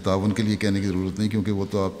کہ مجھے تعاون کے لیے کہنے کی ضرورت نہیں، کیونکہ وہ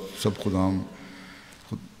تو آپ سب خدام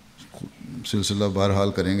سلسلہ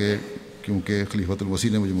بہرحال کریں گے، کیونکہ خلیفۃ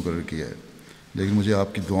المسیح نے مجھے مقرر کیا ہے. لیکن مجھے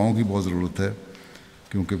آپ کی دعاؤں کی بہت ضرورت ہے،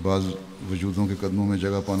 کیونکہ بعض وجودوں کے قدموں میں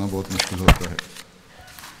جگہ پانا بہت مشکل ہوتا ہے.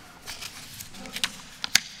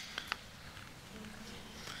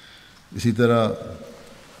 اسی طرح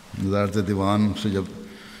وزارت دیوان سے جب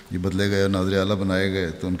یہ بدلے گئے اور ناظر اعلیٰ بنائے گئے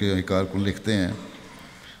تو ان کے کارکن لکھتے ہیں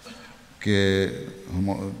کہ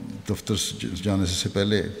ہم دفتر جانے سے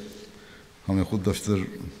پہلے ہمیں خود دفتر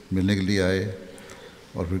ملنے کے لیے آئے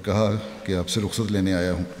اور پھر کہا کہ آپ سے رخصت لینے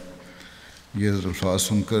آیا ہوں. یہ الفاظ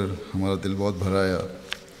سن کر ہمارا دل بہت بھر آیا.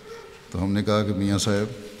 تو ہم نے کہا کہ میاں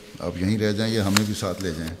صاحب آپ یہیں رہ جائیں یا ہمیں بھی ساتھ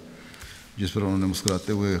لے جائیں. جس پر انہوں نے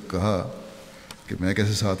مسکراتے ہوئے کہا کہ میں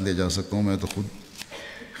کیسے ساتھ لے جا سکتا ہوں، میں تو خود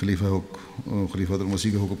خلیفۃ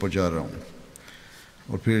المسیح کے حکم پر جا رہا ہوں.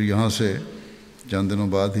 اور پھر یہاں سے چند دنوں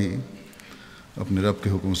بعد ہی اپنے رب کے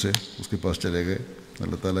حکم سے اس کے پاس چلے گئے.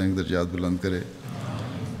 اللہ تعالیٰ ان کے درجات بلند کرے.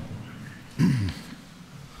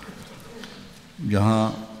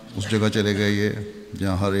 یہاں اس جگہ چلے گئے یہ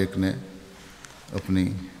جہاں ہر ایک نے اپنی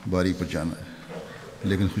باری پر جانا ہے.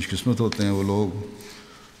 لیکن خوش قسمت ہوتے ہیں وہ لوگ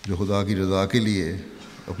جو خدا کی رضا کے لیے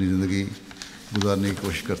اپنی زندگی گزارنے کی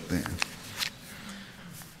کوشش کرتے ہیں.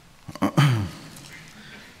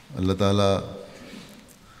 اللہ تعالیٰ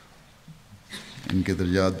ان کے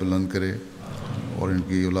درجات بلند کرے اور ان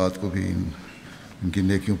کی اولاد کو بھی ان کی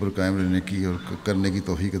نیکیوں پر قائم رہنے کی اور کرنے کی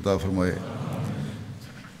توفیق عطا فرمائے.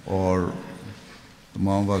 اور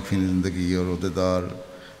تمام واقفین زندگی اور عہدیدار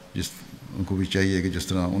ان کو بھی چاہیے کہ جس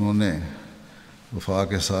طرح انہوں نے وفا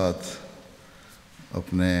کے ساتھ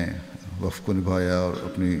اپنے وقف کو نبھایا اور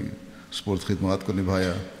اپنی سپرد خدمات کو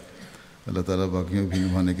نبھایا، اللہ تعالیٰ باقیوں بھی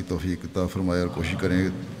نبھانے کی توفیق عطا فرمائے اور کوشش کریں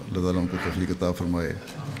اللہ تعالیٰ ان کو توفیق عطا فرمائے.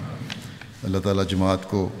 اللہ تعالیٰ جماعت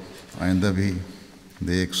کو آئندہ بھی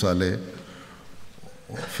ایک سال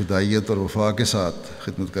فدائیت اور وفا کے ساتھ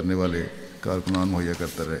خدمت کرنے والے کارکنان مہیا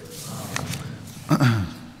کرتا رہے.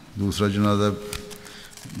 دوسرا جنازہ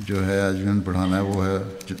جو ہے آج میں نے پڑھانا ہے وہ ہے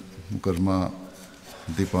مکرمہ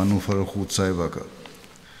دیپانو فرخوت صاحبہ کا،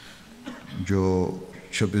 جو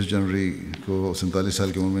 26 جنوری کو 47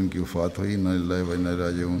 سال کی عمر میں ان کی وفات ہوئی. انا للہ و انا الیہ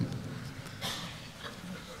راجعون.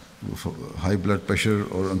 ہائی بلڈ پریشر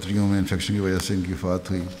اور انتڑیوں میں انفیکشن کی وجہ سے ان کی وفات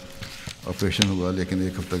ہوئی. آپریشن ہوا لیکن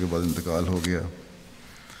ایک ہفتہ کے بعد انتقال ہو گیا.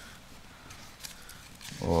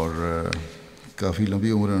 اور کافی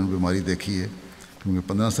لمبی عمر انہوں نے بیماری دیکھی ہے، کیونکہ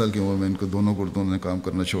 15 سال کی عمر میں ان کو دونوں گردوں نے کام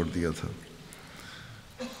کرنا چھوڑ دیا تھا.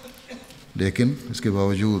 لیکن اس کے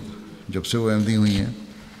باوجود جب سے وہ احمدی ہوئی ہیں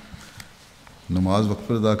نماز وقت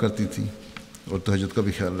پر ادا کرتی تھی اور تہجد کا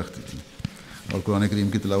بھی خیال رکھتی تھی اور قرآن کریم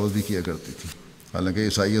کی تلاوت بھی کیا کرتی تھی، حالانکہ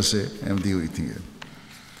عیسائیت سے احمدی ہوئی تھی.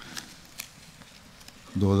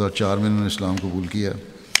 2004 میں انہوں نے اسلام قبول کیا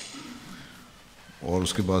اور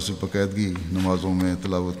اس کے بعد سے باقاعدگی نمازوں میں،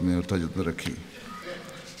 تلاوت میں اور تہجد میں رکھی.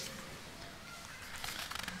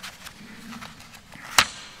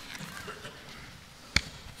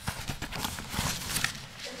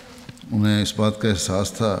 انہیں اس بات کا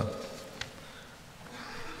احساس تھا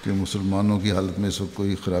کہ مسلمانوں کی حالت میں اس وقت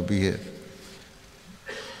کوئی خرابی ہے،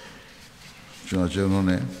 چنانچہ انہوں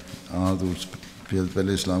نے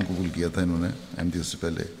پہلے اسلام قبول کیا تھا انہوں نے احمدیت سے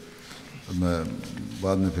پہلے،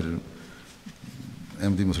 بعد میں پھر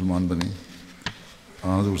احمدی مسلمان بنے.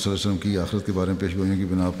 حضور صلی اللہ علیہ وسلم کی آخرت کے بارے میں پیش گوئیوں کی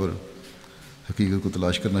بنا پر حقیقت کو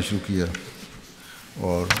تلاش کرنا شروع کیا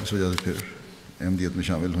اور اس وجہ سے پھر احمدیت میں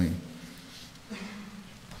شامل ہوئیں.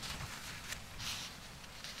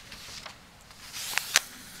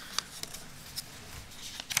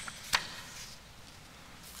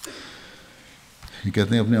 یہ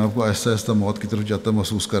کہتے ہیں اپنے آپ کو آہستہ آہستہ موت کی طرف جاتا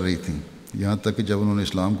محسوس کر رہی تھیں، یہاں تک کہ جب انہوں نے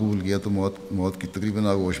اسلام قبول کیا تو موت کی تقریباً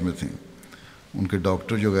آغوش میں تھیں۔ ان کے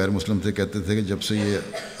ڈاکٹر جو غیر مسلم تھے کہتے تھے کہ جب سے یہ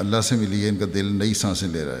اللہ سے ملی ہے ان کا دل نئی سانسیں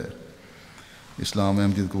لے رہا ہے۔ اسلام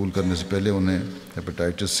احمدیت قبول کرنے سے پہلے انہیں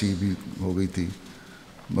ہیپیٹائٹس سی بھی ہو گئی تھی،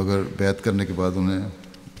 مگر بیعت کرنے کے بعد انہیں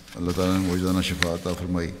اللہ تعالیٰ نے معجزانہ شفا عطا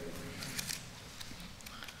فرمائی۔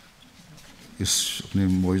 اس اپنی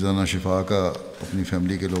معجزانہ شفا کا اپنی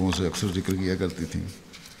فیملی کے لوگوں سے اکثر ذکر کیا کرتی تھیں۔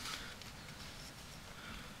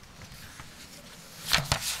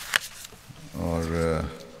 اور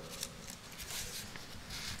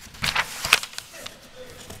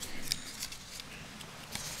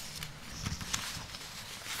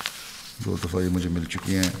دو دفعہ یہ مجھے مل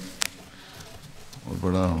چکی ہیں اور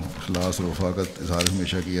بڑا اخلاص اور وفا کا اظہار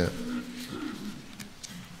ہمیشہ کیا۔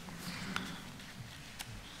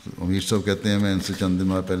 امیر صاحب کہتے ہیں میں ان سے چند دن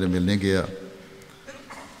بعد پہلے ملنے گیا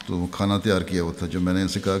تو وہ کھانا تیار کیا ہوا تھا۔ جب میں نے ان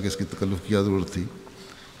سے کہا کہ اس کی تکلف کی کیا ضرورت تھی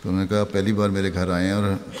تو انہوں نے کہا پہلی بار میرے گھر آئے ہیں اور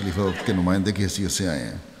خلیفہ وقت کے نمائندے کی حیثیت سے آئے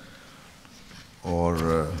ہیں، اور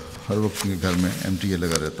ہر وقت کے گھر میں MTA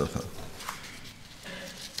لگا رہتا تھا۔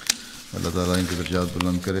 اللہ تعالیٰ ان کے درجات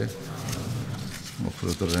بلند کرے،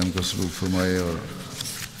 مغفرت الرحم کا سلوک فرمائے، اور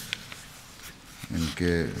ان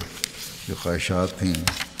کے جو خواہشات تھیں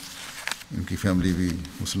ان کی فیملی بھی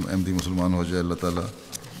احمدی مسلمان ہو جائے، اللہ تعالیٰ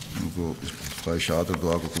ان کو اس خواہشات اور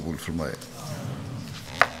دعا کو قبول فرمائے۔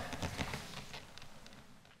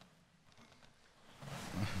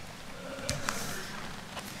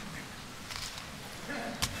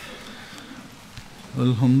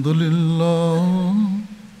 الحمد للہ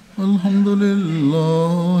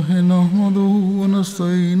نحمده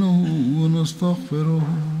ونستعینه ونستغفره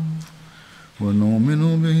ونؤمن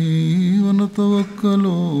به ونتوکل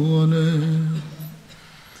علیہ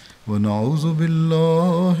ونعوذ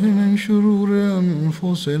باللہ من شرور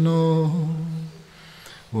انفسنا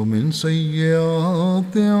ومن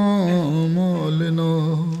سیئات اعمالنا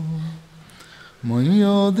من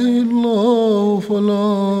يهده الله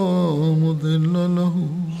فلا مضل له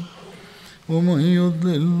ومن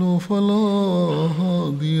يضلل فلا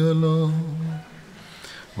هادي له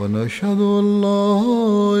ونشهد أن لا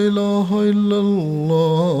إله إلا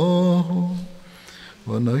الله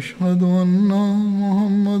ونشهد أن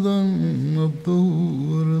محمدا عبده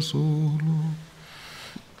ورسوله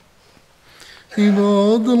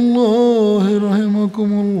عباد الله رحمكم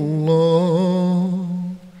الله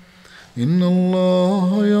إن الله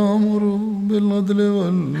يأمر بالعدل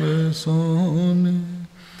والإحسان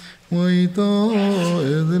وإيتاء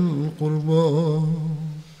ذي القربى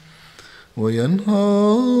وينهى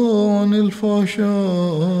عن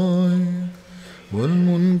الفحشاء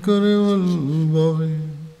والمنكر والبغي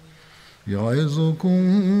يعظكم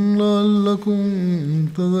لعلكم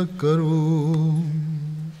تذكرون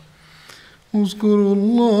اذكروا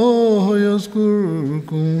الله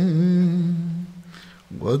يذكركم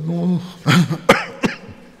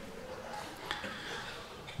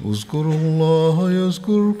اذكروا الله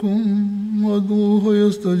يذكركم وادعوه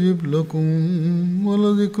يستجب لكم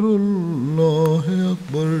ولذكر الله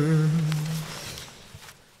أكبر